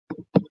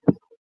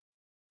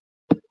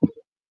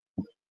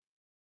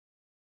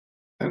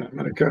 And I'm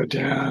going to go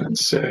down and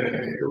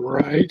say,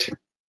 write.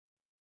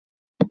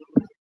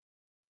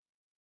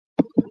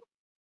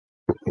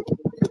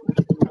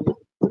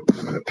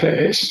 I'm going to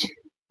paste.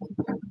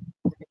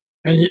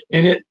 And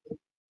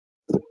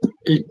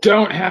you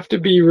don't have to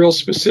be real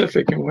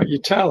specific in what you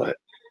tell it.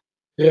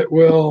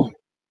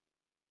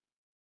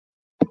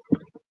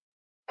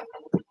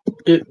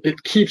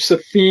 It keeps the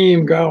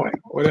theme going,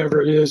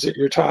 whatever it is that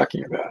you're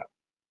talking about.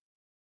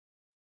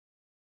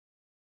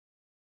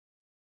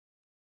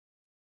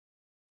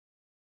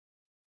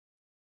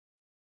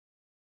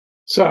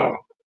 So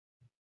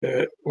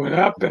it went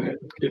up and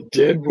it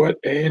did what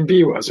A and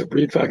B was, a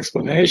brief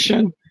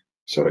explanation.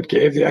 So it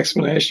gave the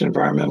explanation.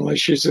 Environmental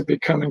issues have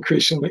become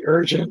increasingly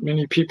urgent.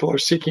 Many people are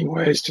seeking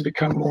ways to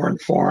become more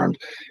informed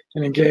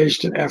and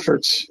engaged in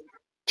efforts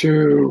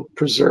to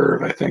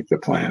preserve, I think, the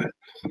planet.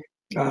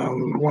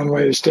 One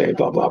way to stay,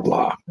 blah, blah,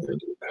 blah.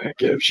 It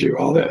gives you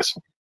all this.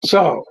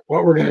 So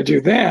what we're going to do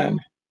then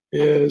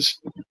is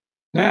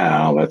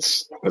now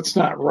let's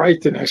not write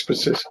the next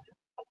specific.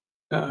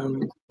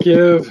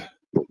 Give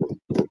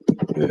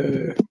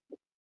the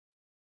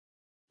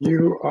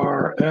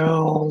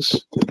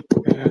URLs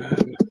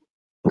and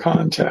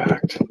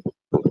contact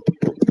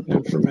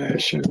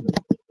information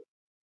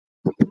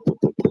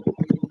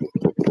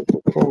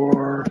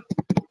for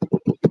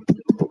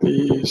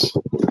these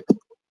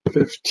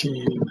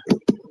 15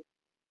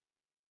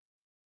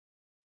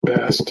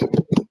 best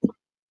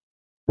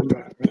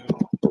environmental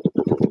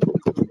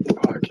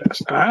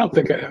podcasts. And I don't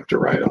think I have to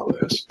write all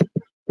this.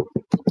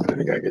 I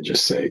think I could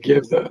just say,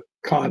 give the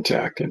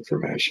contact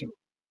information.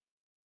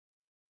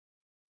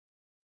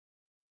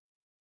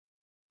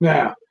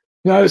 Now,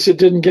 notice it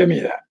didn't give me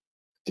that.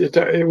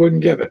 It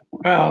wouldn't give it.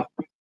 Well,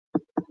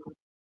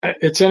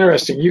 it's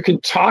interesting. You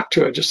can talk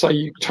to it just like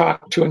you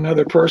talk to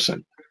another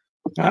person.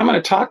 Now, I'm going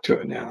to talk to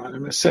it now, and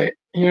I'm going to say,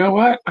 you know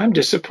what? I'm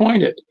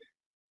disappointed.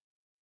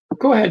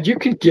 Go ahead. You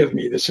can give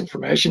me this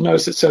information.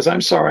 Notice it says,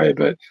 I'm sorry,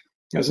 but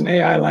as an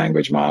AI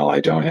language model, I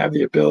don't have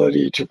the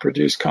ability to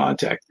produce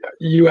context.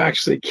 You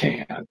actually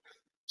can.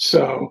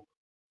 So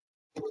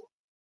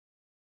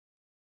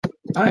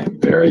I am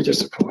very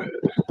disappointed.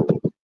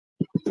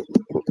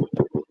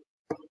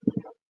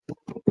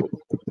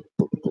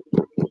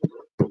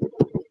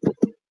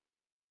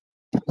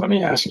 Let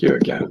me ask you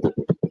again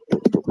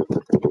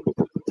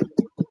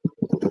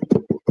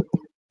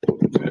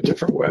in a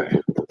different way.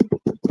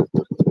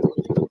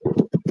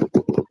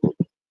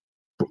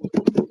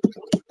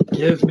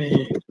 Give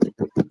me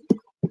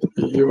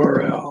the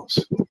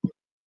URLs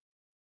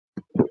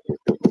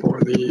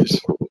for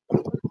these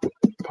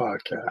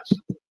podcasts.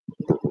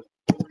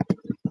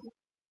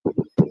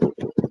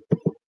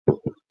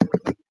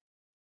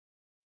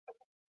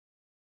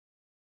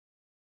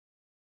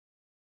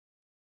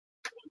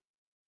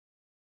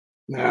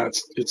 Now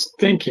it's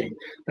thinking.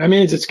 That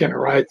means it's going to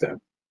write them.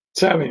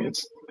 It's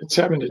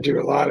having to do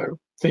a lot of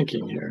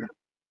thinking here.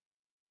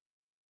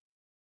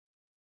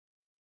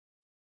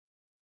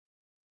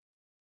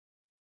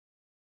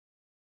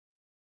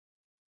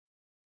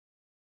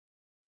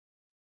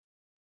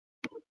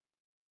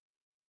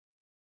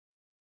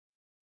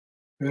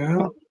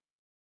 Well,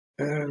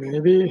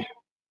 maybe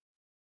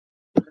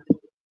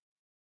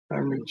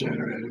I'm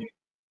regenerating.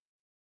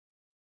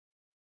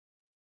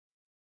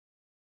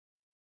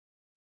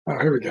 Oh,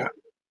 here we go.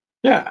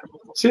 Yeah,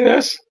 see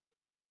this?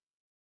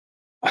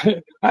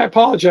 I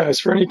apologize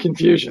for any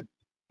confusion.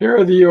 Here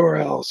are the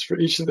URLs for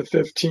each of the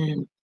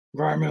 15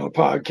 environmental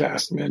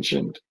podcasts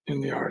mentioned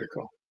in the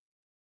article.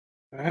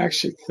 I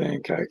actually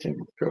think I can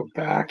go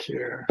back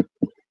here.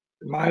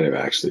 It might have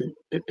actually,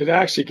 it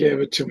actually gave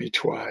it to me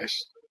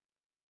twice.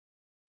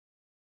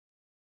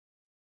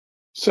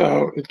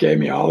 So it gave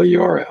me all the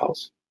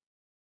URLs.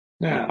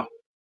 Now,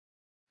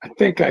 I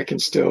think I can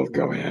still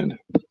go in.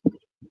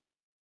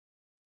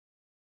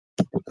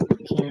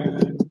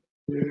 Can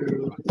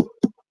you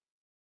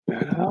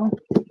now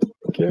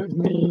give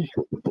me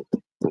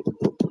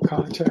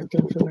contact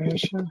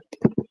information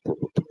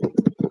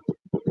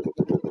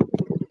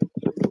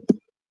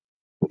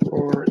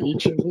for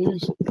each of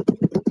these?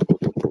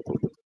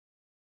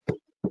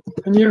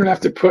 And you don't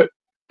have to put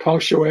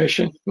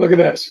punctuation. Look at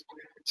this.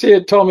 See,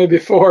 it told me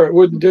before it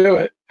wouldn't do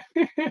it.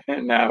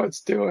 And now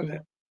it's doing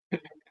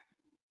it.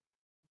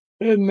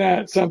 Isn't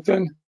that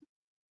something?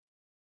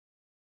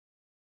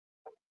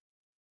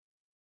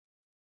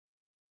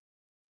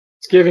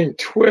 It's giving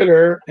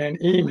Twitter and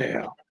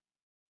email.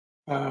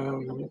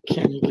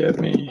 Can you give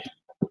me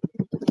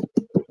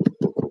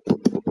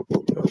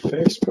the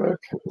Facebook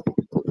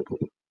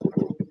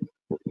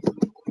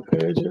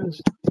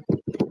pages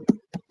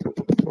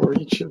for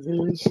each of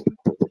these?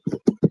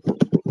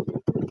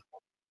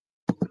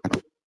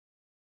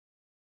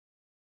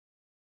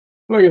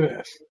 Look at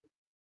this.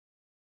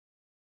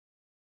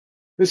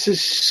 This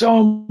is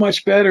so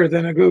much better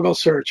than a Google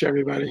search,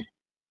 everybody.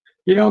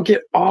 You don't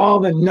get all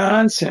the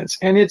nonsense.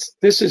 And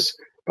this is,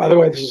 by the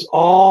way, this is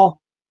all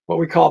what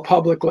we call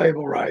public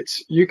label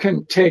rights. You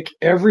can take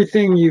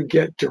everything you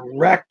get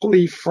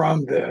directly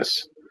from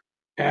this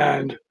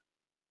and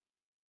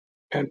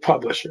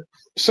publish it.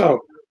 So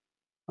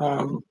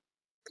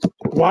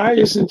why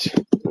isn't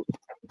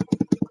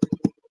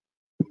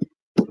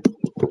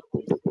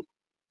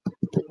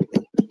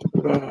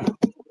the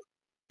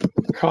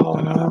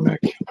Colonomic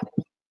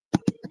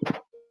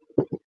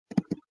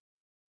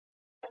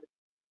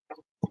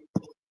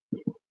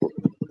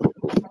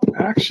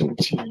Action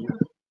Team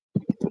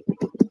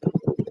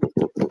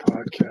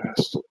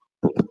podcast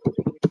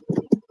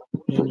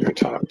in your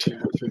top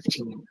 10,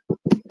 15?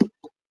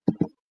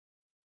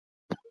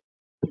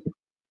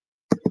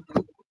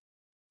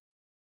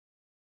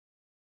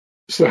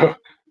 So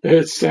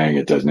it's saying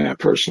it doesn't have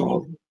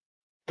personal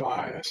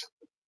bias.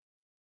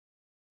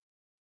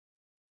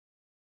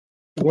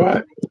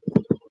 What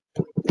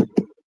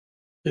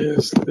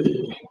is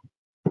the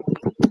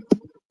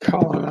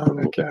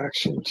Colonomic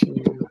Action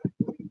Team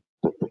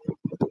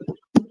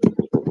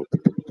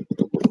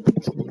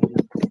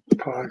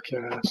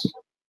podcast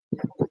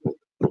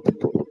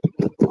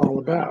all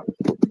about?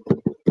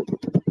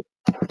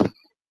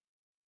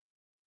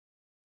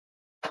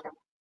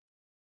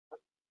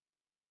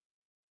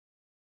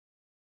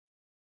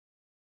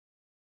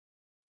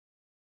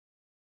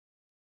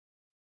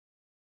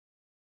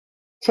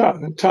 So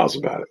it tells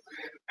about it.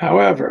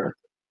 However,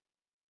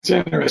 it's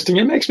interesting.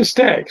 It makes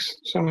mistakes.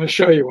 So I'm going to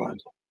show you one.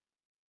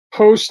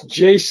 Host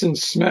Jason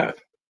Smith.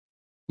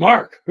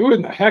 Mark, who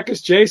in the heck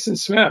is Jason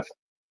Smith?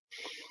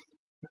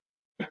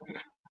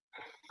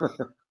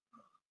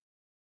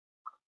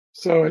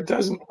 So it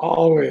doesn't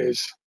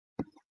always.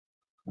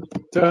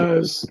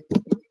 Does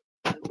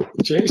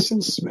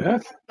Jason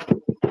Smith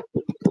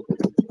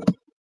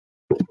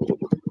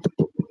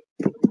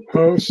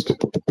host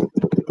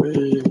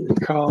the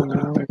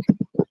Colonomic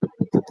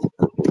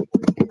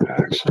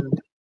Action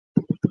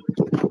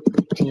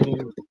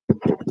Team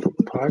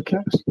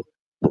podcast?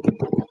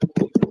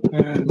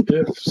 And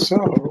if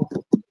so,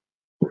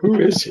 who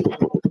is he?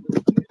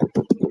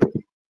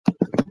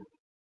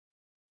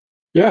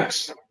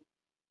 Yes.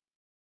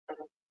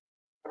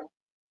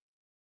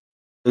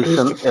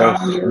 Jason L.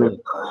 Smith.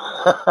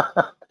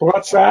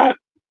 What's that?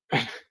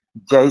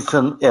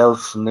 Jason L.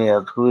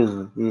 Smith. Who is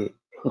he?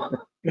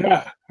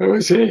 Yeah, who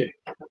is he?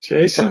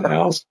 Jason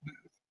L. Smith.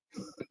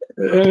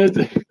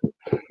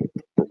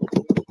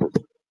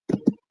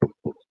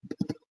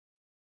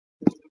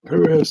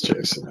 Who is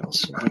Jason L.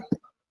 Smith?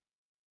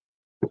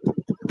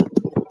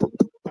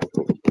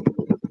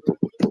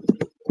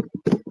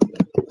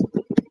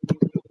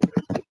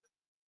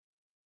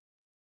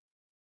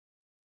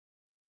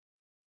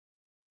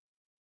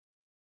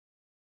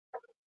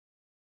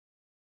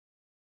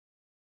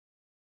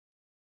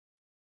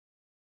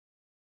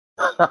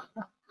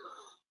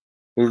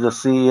 He's the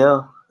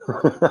CEO.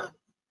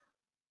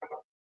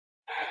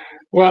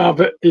 Well,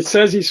 but it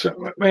says he's. I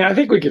mean, I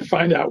think we can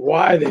find out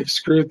why they've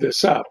screwed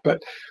this up.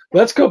 But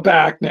let's go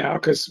back now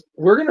because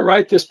we're going to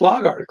write this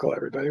blog article,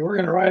 everybody. We're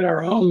going to write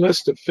our own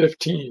list of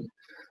 15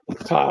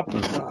 top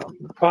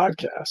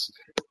podcasts.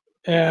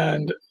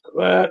 And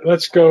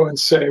let's go and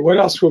say, what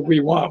else would we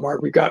want,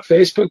 Mark? We've got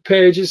Facebook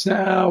pages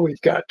now.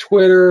 We've got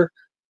Twitter,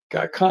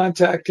 got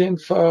contact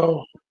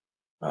info.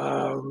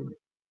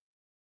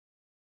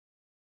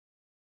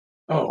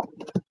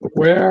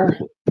 Where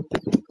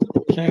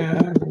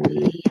can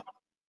we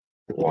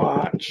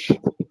watch,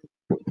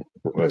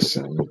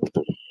 listen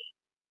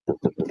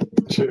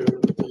to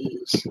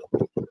these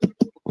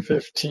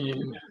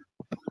 15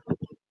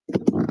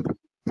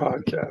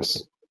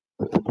 podcasts?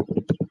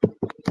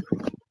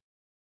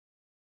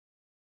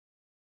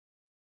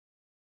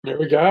 Here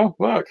we go.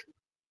 Look.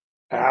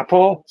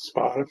 Apple,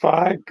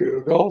 Spotify,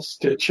 Google,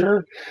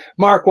 Stitcher.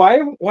 Mark,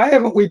 why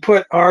haven't we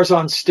put ours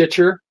on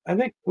Stitcher? I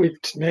think we've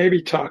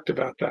maybe talked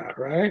about that,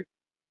 right?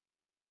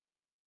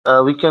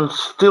 We can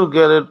still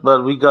get it,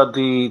 but we got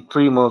the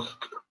 3 most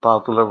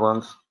popular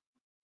ones.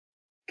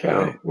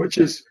 Okay, which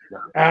is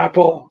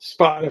Apple,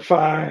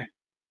 Spotify,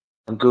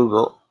 and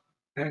Google.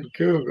 Okay.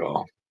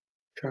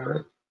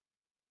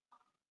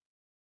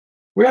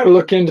 We got to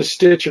look into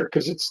Stitcher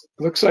because it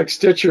looks like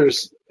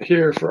Stitcher's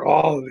here for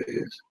all of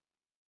these.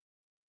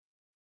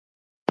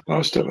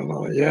 Most of them,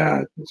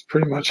 yeah, it's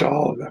pretty much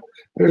all of them.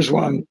 There's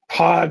one,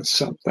 Pod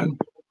something.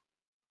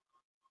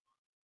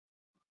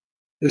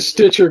 Has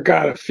Stitcher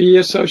got a fee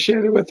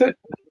associated with it?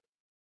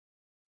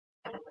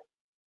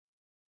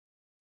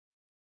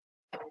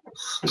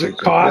 Does it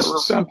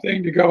cost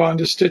something to go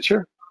onto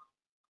Stitcher?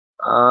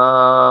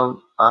 I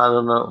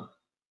don't know.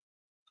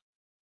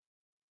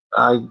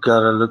 I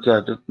gotta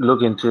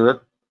look into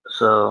it.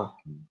 So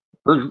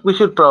we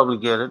should probably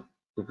get it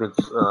if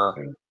it's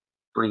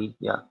free.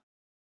 Yeah.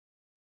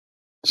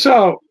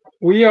 So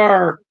we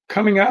are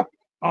coming up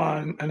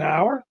on an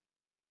hour,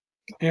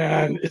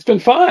 and it's been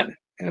fun.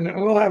 And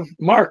we'll have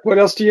Mark. What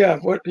else do you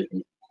have?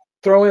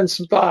 Throw in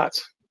some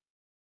thoughts.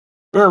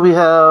 Yeah, we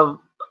have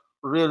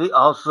really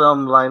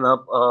awesome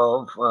lineup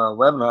of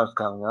webinars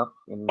coming up.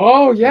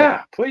 Oh,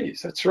 yeah,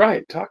 please. That's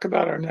right. Talk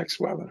about our next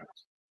webinar.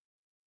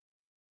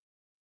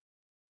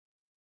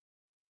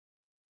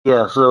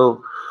 Yeah,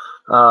 so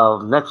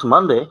next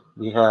Monday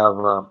we have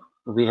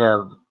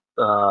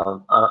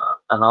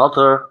an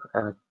author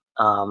and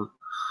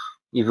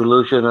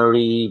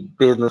evolutionary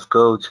business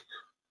coach.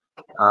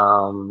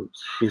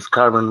 She's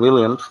Carmen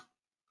Williams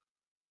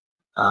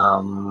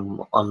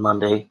on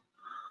Monday,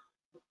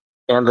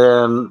 and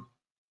then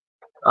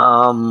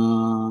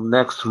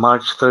next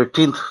March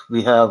 13th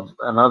we have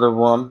another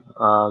one,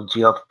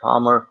 Geoff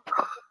Palmer,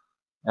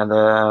 and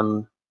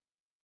then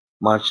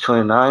March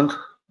 29th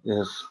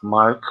is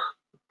Mark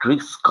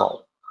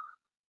Driscoll,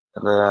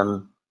 and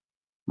then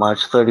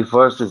March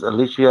 31st is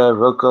Alicia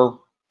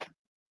Rocco,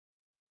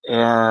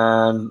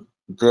 and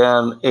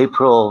then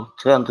April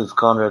 10th is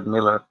Conrad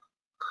Miller.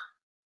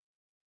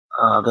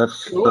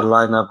 That's cool. The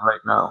lineup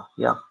right now.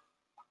 Yeah.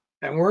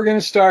 And we're going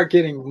to start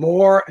getting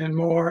more and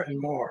more and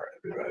more,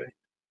 everybody.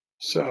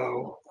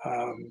 So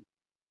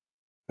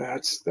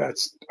that's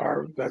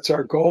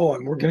our goal,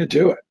 and we're going to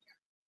do it.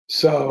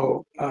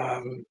 So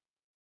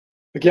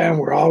again,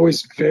 we're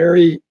always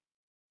very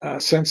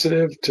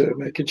sensitive to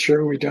making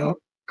sure we don't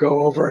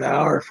go over an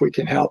hour if we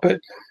can help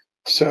it.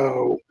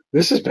 So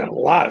this has been a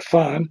lot of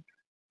fun.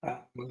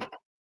 I'm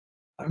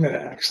going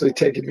to actually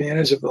take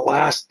advantage of the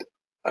last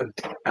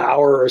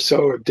hour or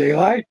so of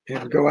daylight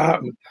and go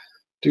out and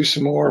do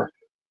some more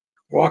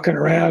walking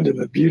around in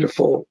the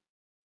beautiful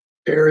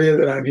area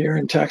that I'm here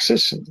in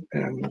Texas,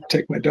 and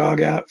take my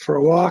dog out for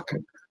a walk.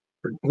 And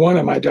one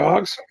of my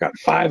dogs, I've got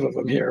 5 of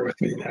them here with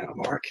me now,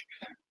 Mark.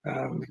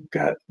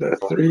 Got the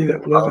 3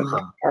 that live in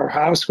our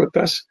house with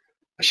us.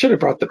 I should have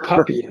brought the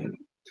puppy in.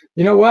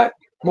 You know what,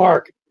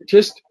 Mark?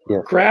 Just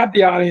grab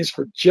the audience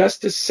for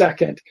just a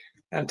second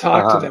and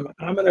talk to them.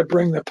 I'm going to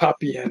bring the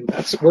puppy in.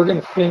 We're going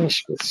to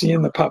finish with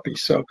seeing the puppy.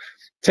 So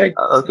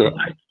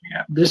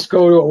just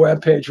go to a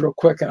web page real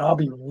quick, and I'll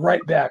be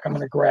right back. I'm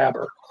going to grab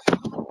her.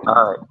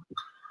 All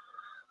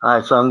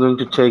right. So I'm going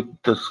to take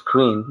the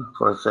screen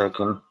for a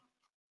second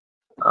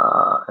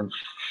and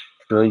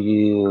show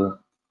you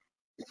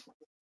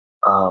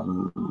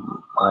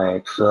my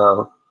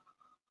Excel.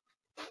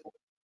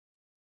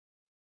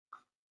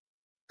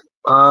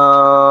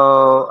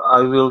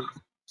 I will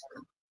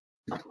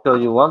show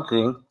you one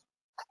thing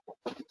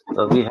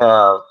that we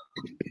have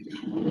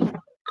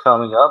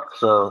coming up.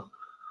 So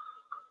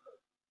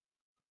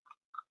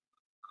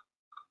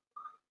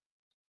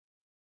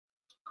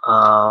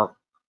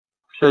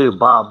show you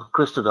Bob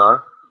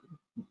Christodar.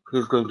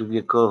 He's going to be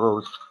a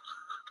co-host.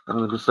 I'm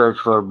going to search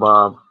for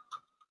Bob,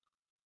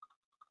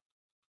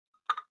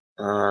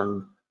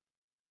 and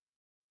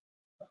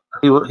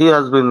he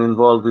has been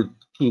involved with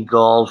Key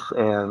Golf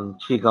and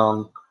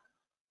Qigong,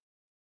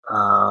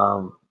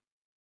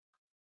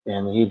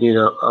 and he did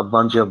a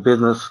bunch of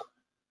business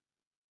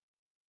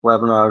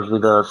webinars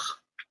with us.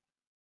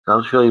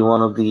 I'll show you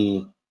one of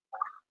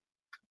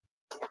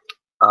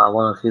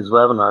his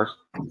webinars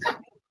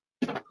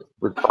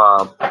with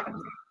Bob.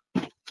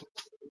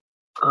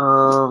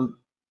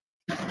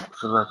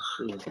 So let's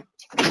see.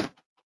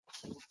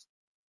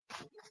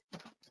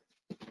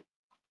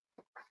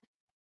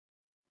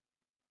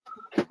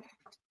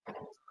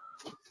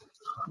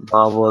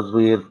 Bob was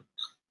with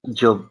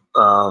Joe.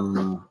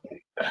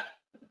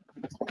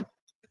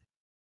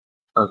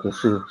 Okay,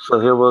 so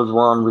here was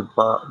one with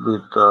Bob,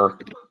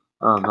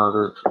 oh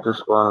no,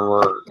 this one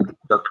was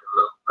Dr.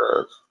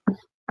 Lopez.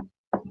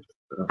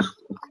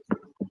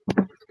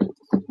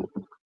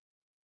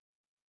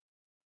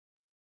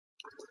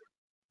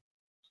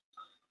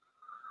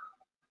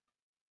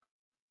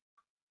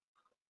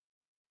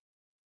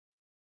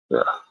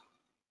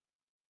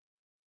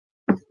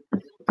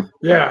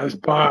 Yeah, it's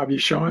Bob. You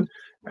showing?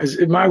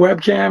 In my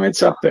webcam,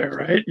 it's up there,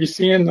 right? You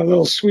seeing the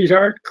little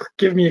sweetheart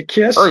give me a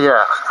kiss? Oh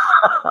yeah.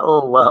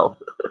 Oh wow.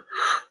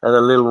 And a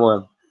little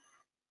one.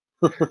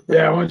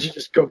 Yeah, why don't you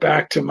just go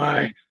back to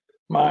my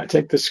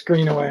take the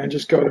screen away and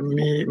just go to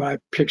my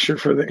picture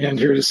for the end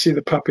here to see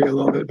the puppy a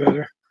little bit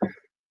better.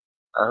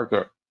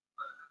 Okay.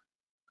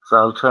 So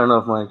I'll turn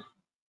off my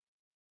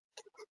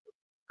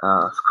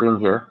screen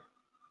here.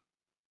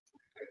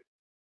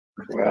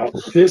 Well,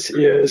 this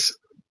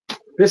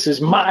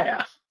is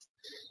Maya.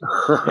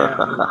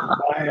 And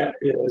Maya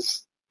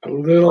is a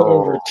little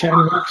over 10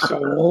 weeks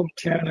old,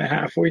 10 and a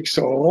half weeks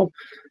old,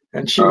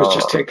 and she was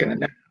just taking a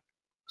nap.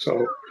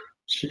 So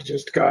she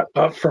just got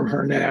up from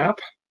her nap,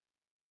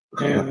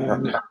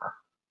 and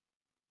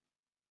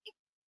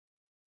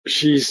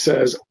she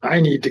says,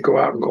 I need to go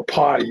out and go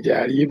potty,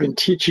 Daddy. You've been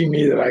teaching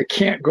me that I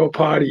can't go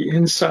potty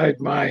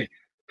inside my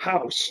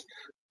house,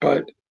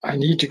 but I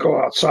need to go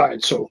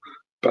outside.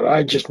 But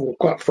I just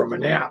woke up from a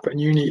nap, and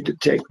you need to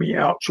take me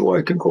out so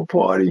I can go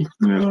potty.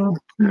 Yeah,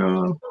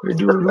 I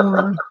do it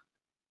on. I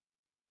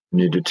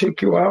need to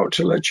take you out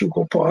to let you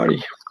go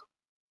potty.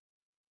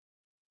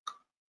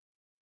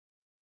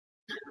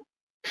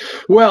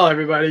 Well,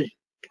 everybody,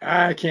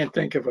 I can't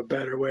think of a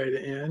better way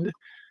to end.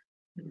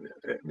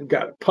 We've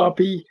got a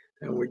puppy,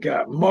 and we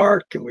got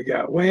Mark, and we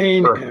got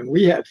Wayne, Sure. and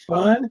we had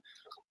fun.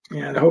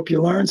 And I hope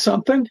you learned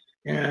something.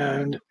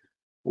 And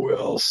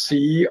we'll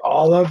see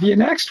all of you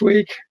next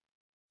week.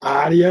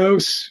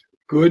 Adios.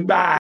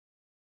 Goodbye.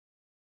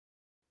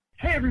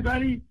 Hey,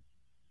 everybody.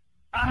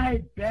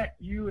 I bet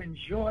you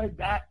enjoyed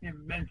that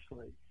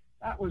immensely.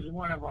 That was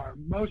one of our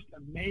most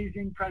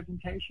amazing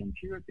presentations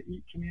here at the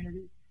EAT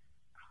community.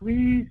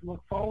 Please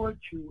look forward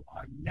to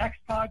our next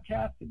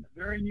podcast in the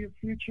very near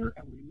future,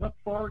 and we look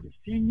forward to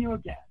seeing you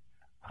again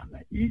on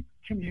the EAT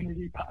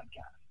Community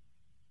Podcast.